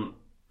 Inteleon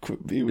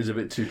is a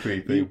bit too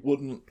creepy. You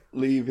wouldn't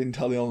leave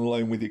Inteleon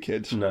alone with your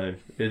kids. No.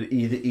 He'd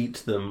either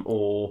eat them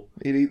or...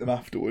 He'd eat them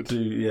afterwards.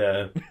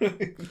 Yeah.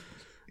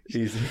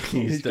 he's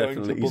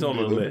definitely... He's on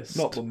a list.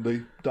 Not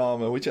Bundy.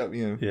 Dharma, whichever,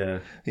 you know.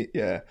 Yeah.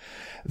 Yeah.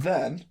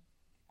 Then,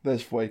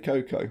 there's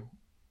Fuecoco.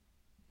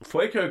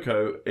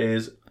 Fuecoco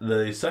is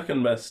the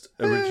second best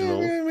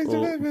original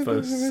or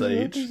first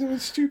stage.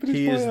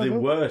 He is the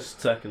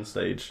worst second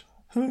stage.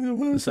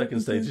 The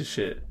second stage is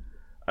shit.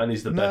 And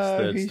he's the best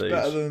third stage. No, he's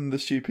better than the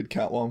stupid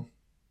cat one.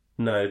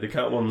 No, the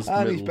cat one's and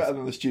middle. He's better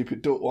than the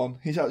stupid duck one.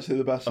 He's actually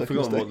the best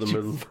second stage. What the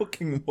middle...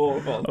 fucking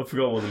moron. I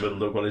forgot what the middle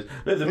duck one is.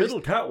 No, the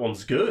middle cat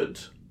one's good.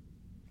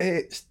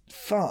 It's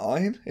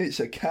fine. It's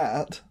a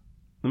cat.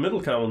 The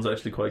middle cat one's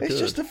actually quite good. It's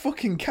just a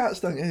fucking cat.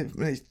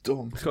 It's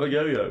dumb. It's got a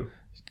yo-yo.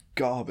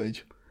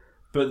 Garbage.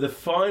 But the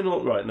final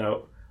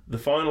final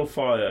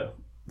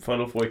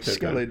Fuecoco.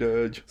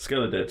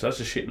 Skeledirge. That's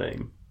a shit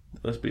name.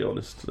 Let's be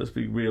honest. Let's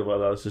be real about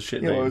that. It's a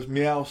shit name. Yeah, it was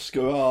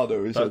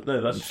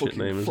Meowscarada. That's a shit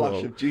name as well.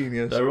 Flash of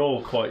genius. They're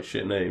all quite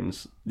shit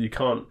names. You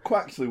can't...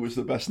 Quaxley was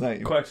the best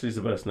name. Quaxley's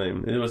the best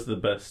name. It was the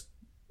best...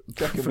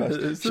 Second best.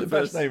 It's the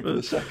best name for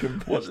the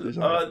second best,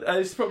 isn't it?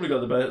 It's probably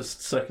got the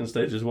best second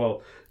stage as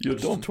well. You're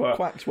just a twat.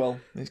 Quaxwell.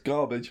 It's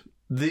garbage.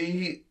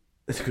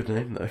 It's a good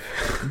name, though.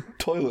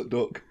 Toilet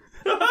duck.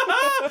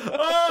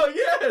 Oh,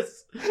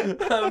 yes!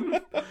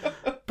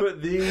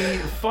 But the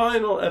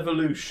final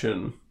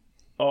evolution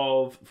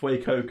of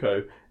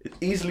Fuecoco is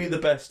easily the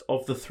best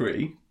of the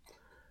 3.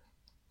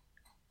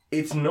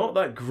 It's not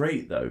that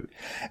great, though.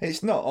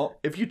 It's not.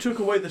 If you took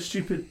away the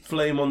stupid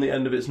flame on the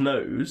end of its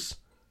nose,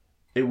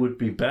 it would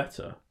be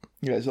better.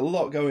 Yeah, there's a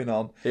lot going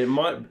on. It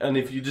might, and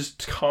if you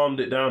just calmed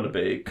it down a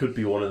bit, it could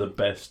be one of the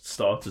best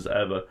starters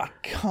ever.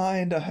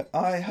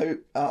 I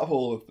hope out of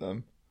all of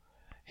them,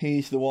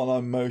 he's the one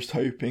I'm most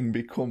hoping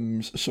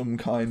becomes some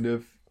kind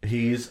of...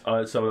 So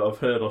I've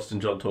heard Austin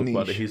John talk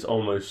about it. He's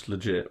almost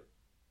legit.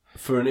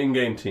 For an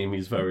in-game team,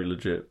 he's very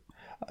legit.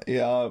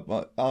 Yeah,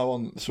 I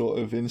want sort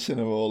of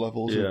Incineroar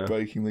levels of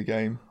breaking the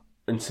game.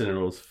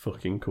 Incineroar's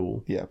fucking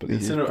cool. Yeah, but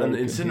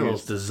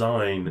Incineroar's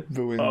design...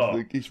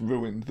 He's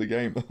ruined the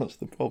game, that's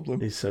the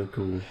problem. He's so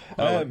cool.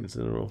 I like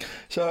Incineroar.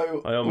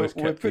 So,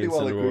 we're pretty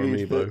well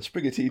agreed that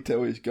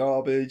Sprigatito is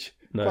garbage,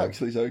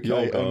 Quaxley's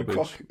okay, and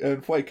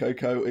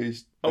Fuecoco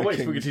is... Oh wait,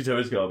 Sprigatito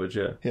is garbage,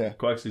 yeah. Yeah.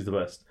 Quaxley's the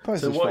best.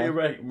 So what are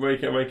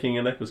you making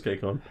an Eccles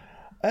cake on?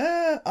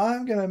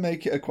 I'm going to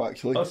make it a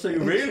Quaxley. Oh, so you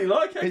really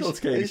like Eccles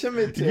cake? It's a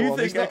mid-tier You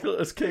think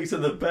Eccles cakes are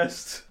the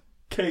best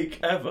cake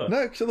ever?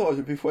 No, because otherwise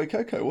it'd be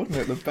Fuecoco, wouldn't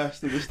it? The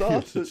best of the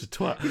starters. You're such a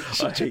twat.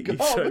 I hate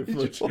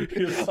you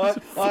so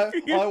much.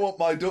 I want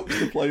my ducks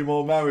to play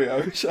more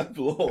Mario, said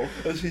Law,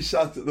 as he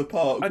sat at the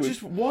park.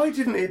 Why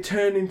didn't it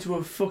turn into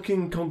a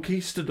fucking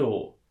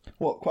conquistador?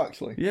 What,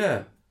 Quaxley?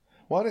 Yeah.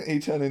 Why didn't he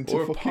turn into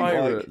or a fucking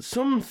pirate,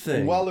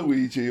 something?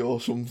 Waluigi or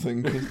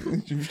something?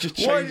 Just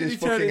Why change did his he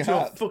turn fucking into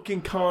hat? a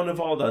fucking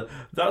carnival?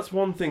 That's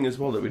one thing as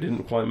well that we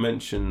didn't quite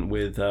mention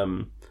with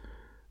the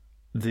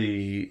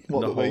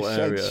whole they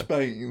area. Said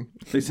Spain.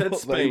 They said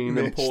Spain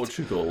and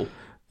Portugal,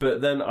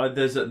 but then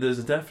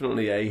there's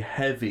definitely a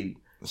heavy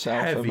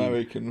South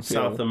American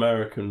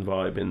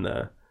vibe in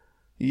there.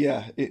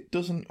 Yeah, it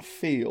doesn't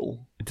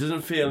feel. It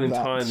doesn't feel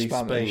entirely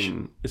Spanish.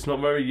 Spain. It's not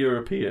very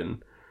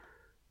European.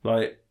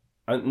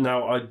 And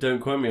now, I don't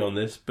quote me on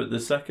this, but the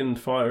second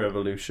Fire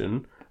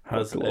Evolution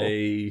has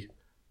a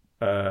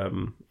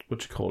what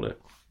do you call it?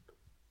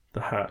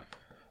 The hat.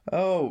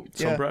 Oh,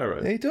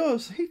 sombrero. Yeah, he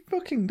does. He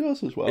fucking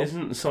does as well.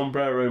 Isn't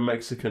sombrero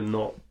Mexican,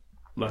 not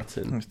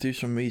Latin? Let's do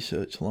some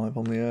research live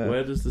on the air.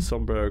 Where does the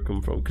sombrero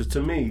come from? Because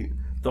to me,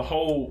 the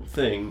whole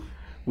thing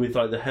with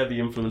the heavy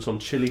influence on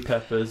chili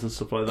peppers and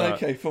stuff like that.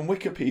 Okay, from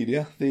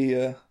Wikipedia,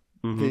 the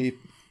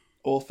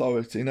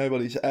authority,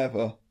 nobody's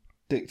ever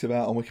dicked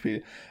about on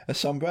Wikipedia. A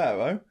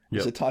sombrero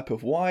is a type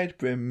of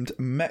wide-brimmed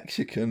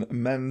Mexican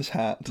men's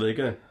hat. There you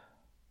go.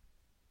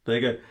 There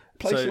you go.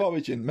 Place of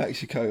origin,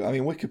 Mexico. I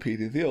mean,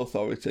 Wikipedia, the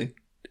authority.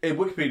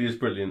 Wikipedia is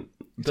brilliant.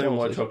 Don't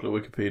white chocolate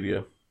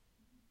Wikipedia.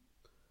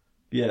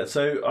 Yeah,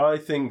 so I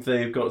think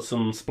they've got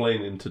some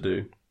splaining to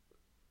do.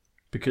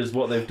 Because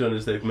what they've done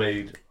is they've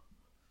made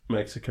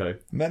Mexico.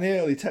 Many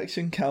early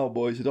Texan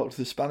cowboys adopted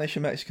the Spanish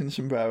and Mexican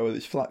sombrero with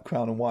its flat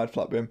crown and wide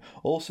flat brim,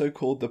 also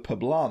called the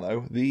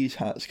poblano. These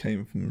hats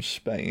came from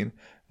Spain.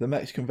 The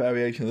Mexican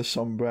variation of the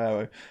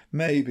sombrero.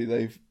 Maybe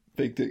they've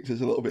big dicked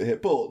us a little bit here,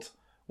 but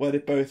where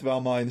did both of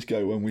our minds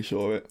go when we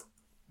saw it?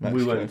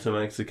 Mexico. We went to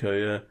Mexico,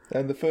 yeah.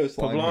 And the first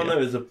line Poblano here,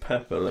 is a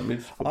pepper. Let me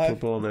just put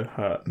poblano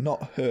hat.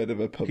 Not heard of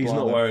a poblano. He's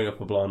not wearing a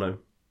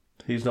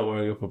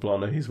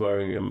poblano. He's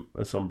wearing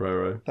a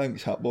sombrero.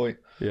 Thanks, hat boy.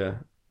 Yeah.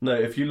 No,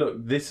 if you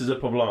look, this is a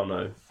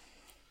poblano.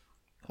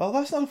 Oh,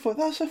 that's not a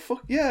that's a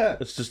fuck. Yeah,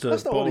 it's just a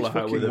bowler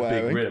hat with a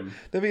big rim.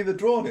 They've either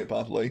drawn it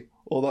badly,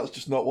 or that's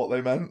just not what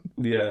they meant.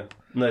 Yeah.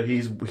 No, he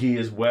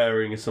is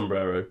wearing a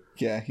sombrero.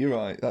 Yeah, you're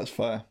right. That's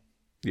fair.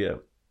 Yeah.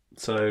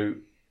 So,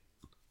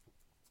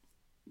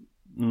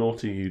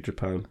 naughty you,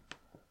 Japan.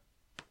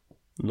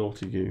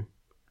 Naughty you.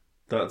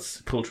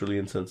 That's culturally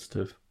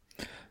insensitive.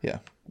 Yeah.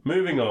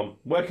 Moving on.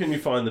 Where can you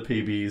find the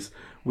PBs?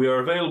 We are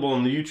available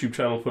on the YouTube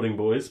channel Pudding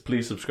Boys.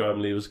 Please subscribe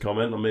and leave us a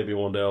comment, or maybe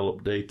one day I'll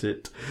update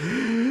it.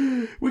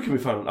 We can be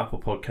found on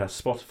Apple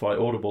Podcasts, Spotify,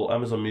 Audible,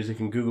 Amazon Music,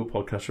 and Google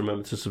Podcasts.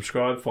 Remember to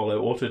subscribe,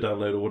 follow,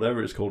 auto-download, or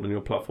whatever it's called on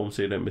your platform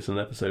so you don't miss an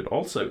episode.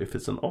 Also, if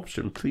it's an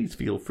option, please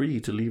feel free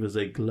to leave us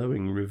a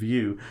glowing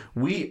review.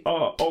 We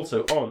are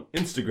also on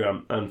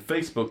Instagram and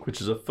Facebook,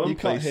 which is a fun place. You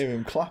can't hear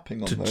him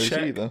clapping on to those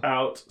check either.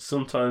 out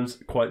sometimes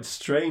quite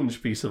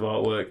strange piece of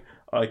artwork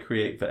I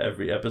create for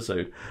every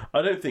episode.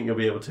 I don't think you'll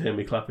be able to hear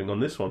me clapping on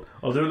this one.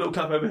 I'll do a little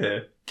clap over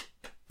here.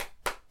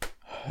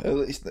 At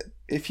least,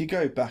 if you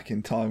go back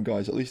in time,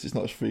 guys, at least it's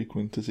not as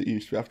frequent as it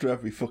used to be after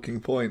every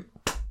fucking point.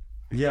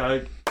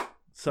 Yeah,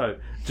 so,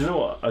 do you know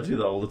what? I do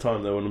that all the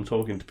time, though, when I'm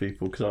talking to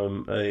people, because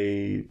I'm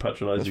a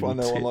patronising That's why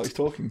no tit. one likes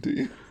talking to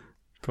you.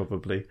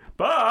 Probably.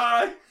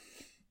 Bye!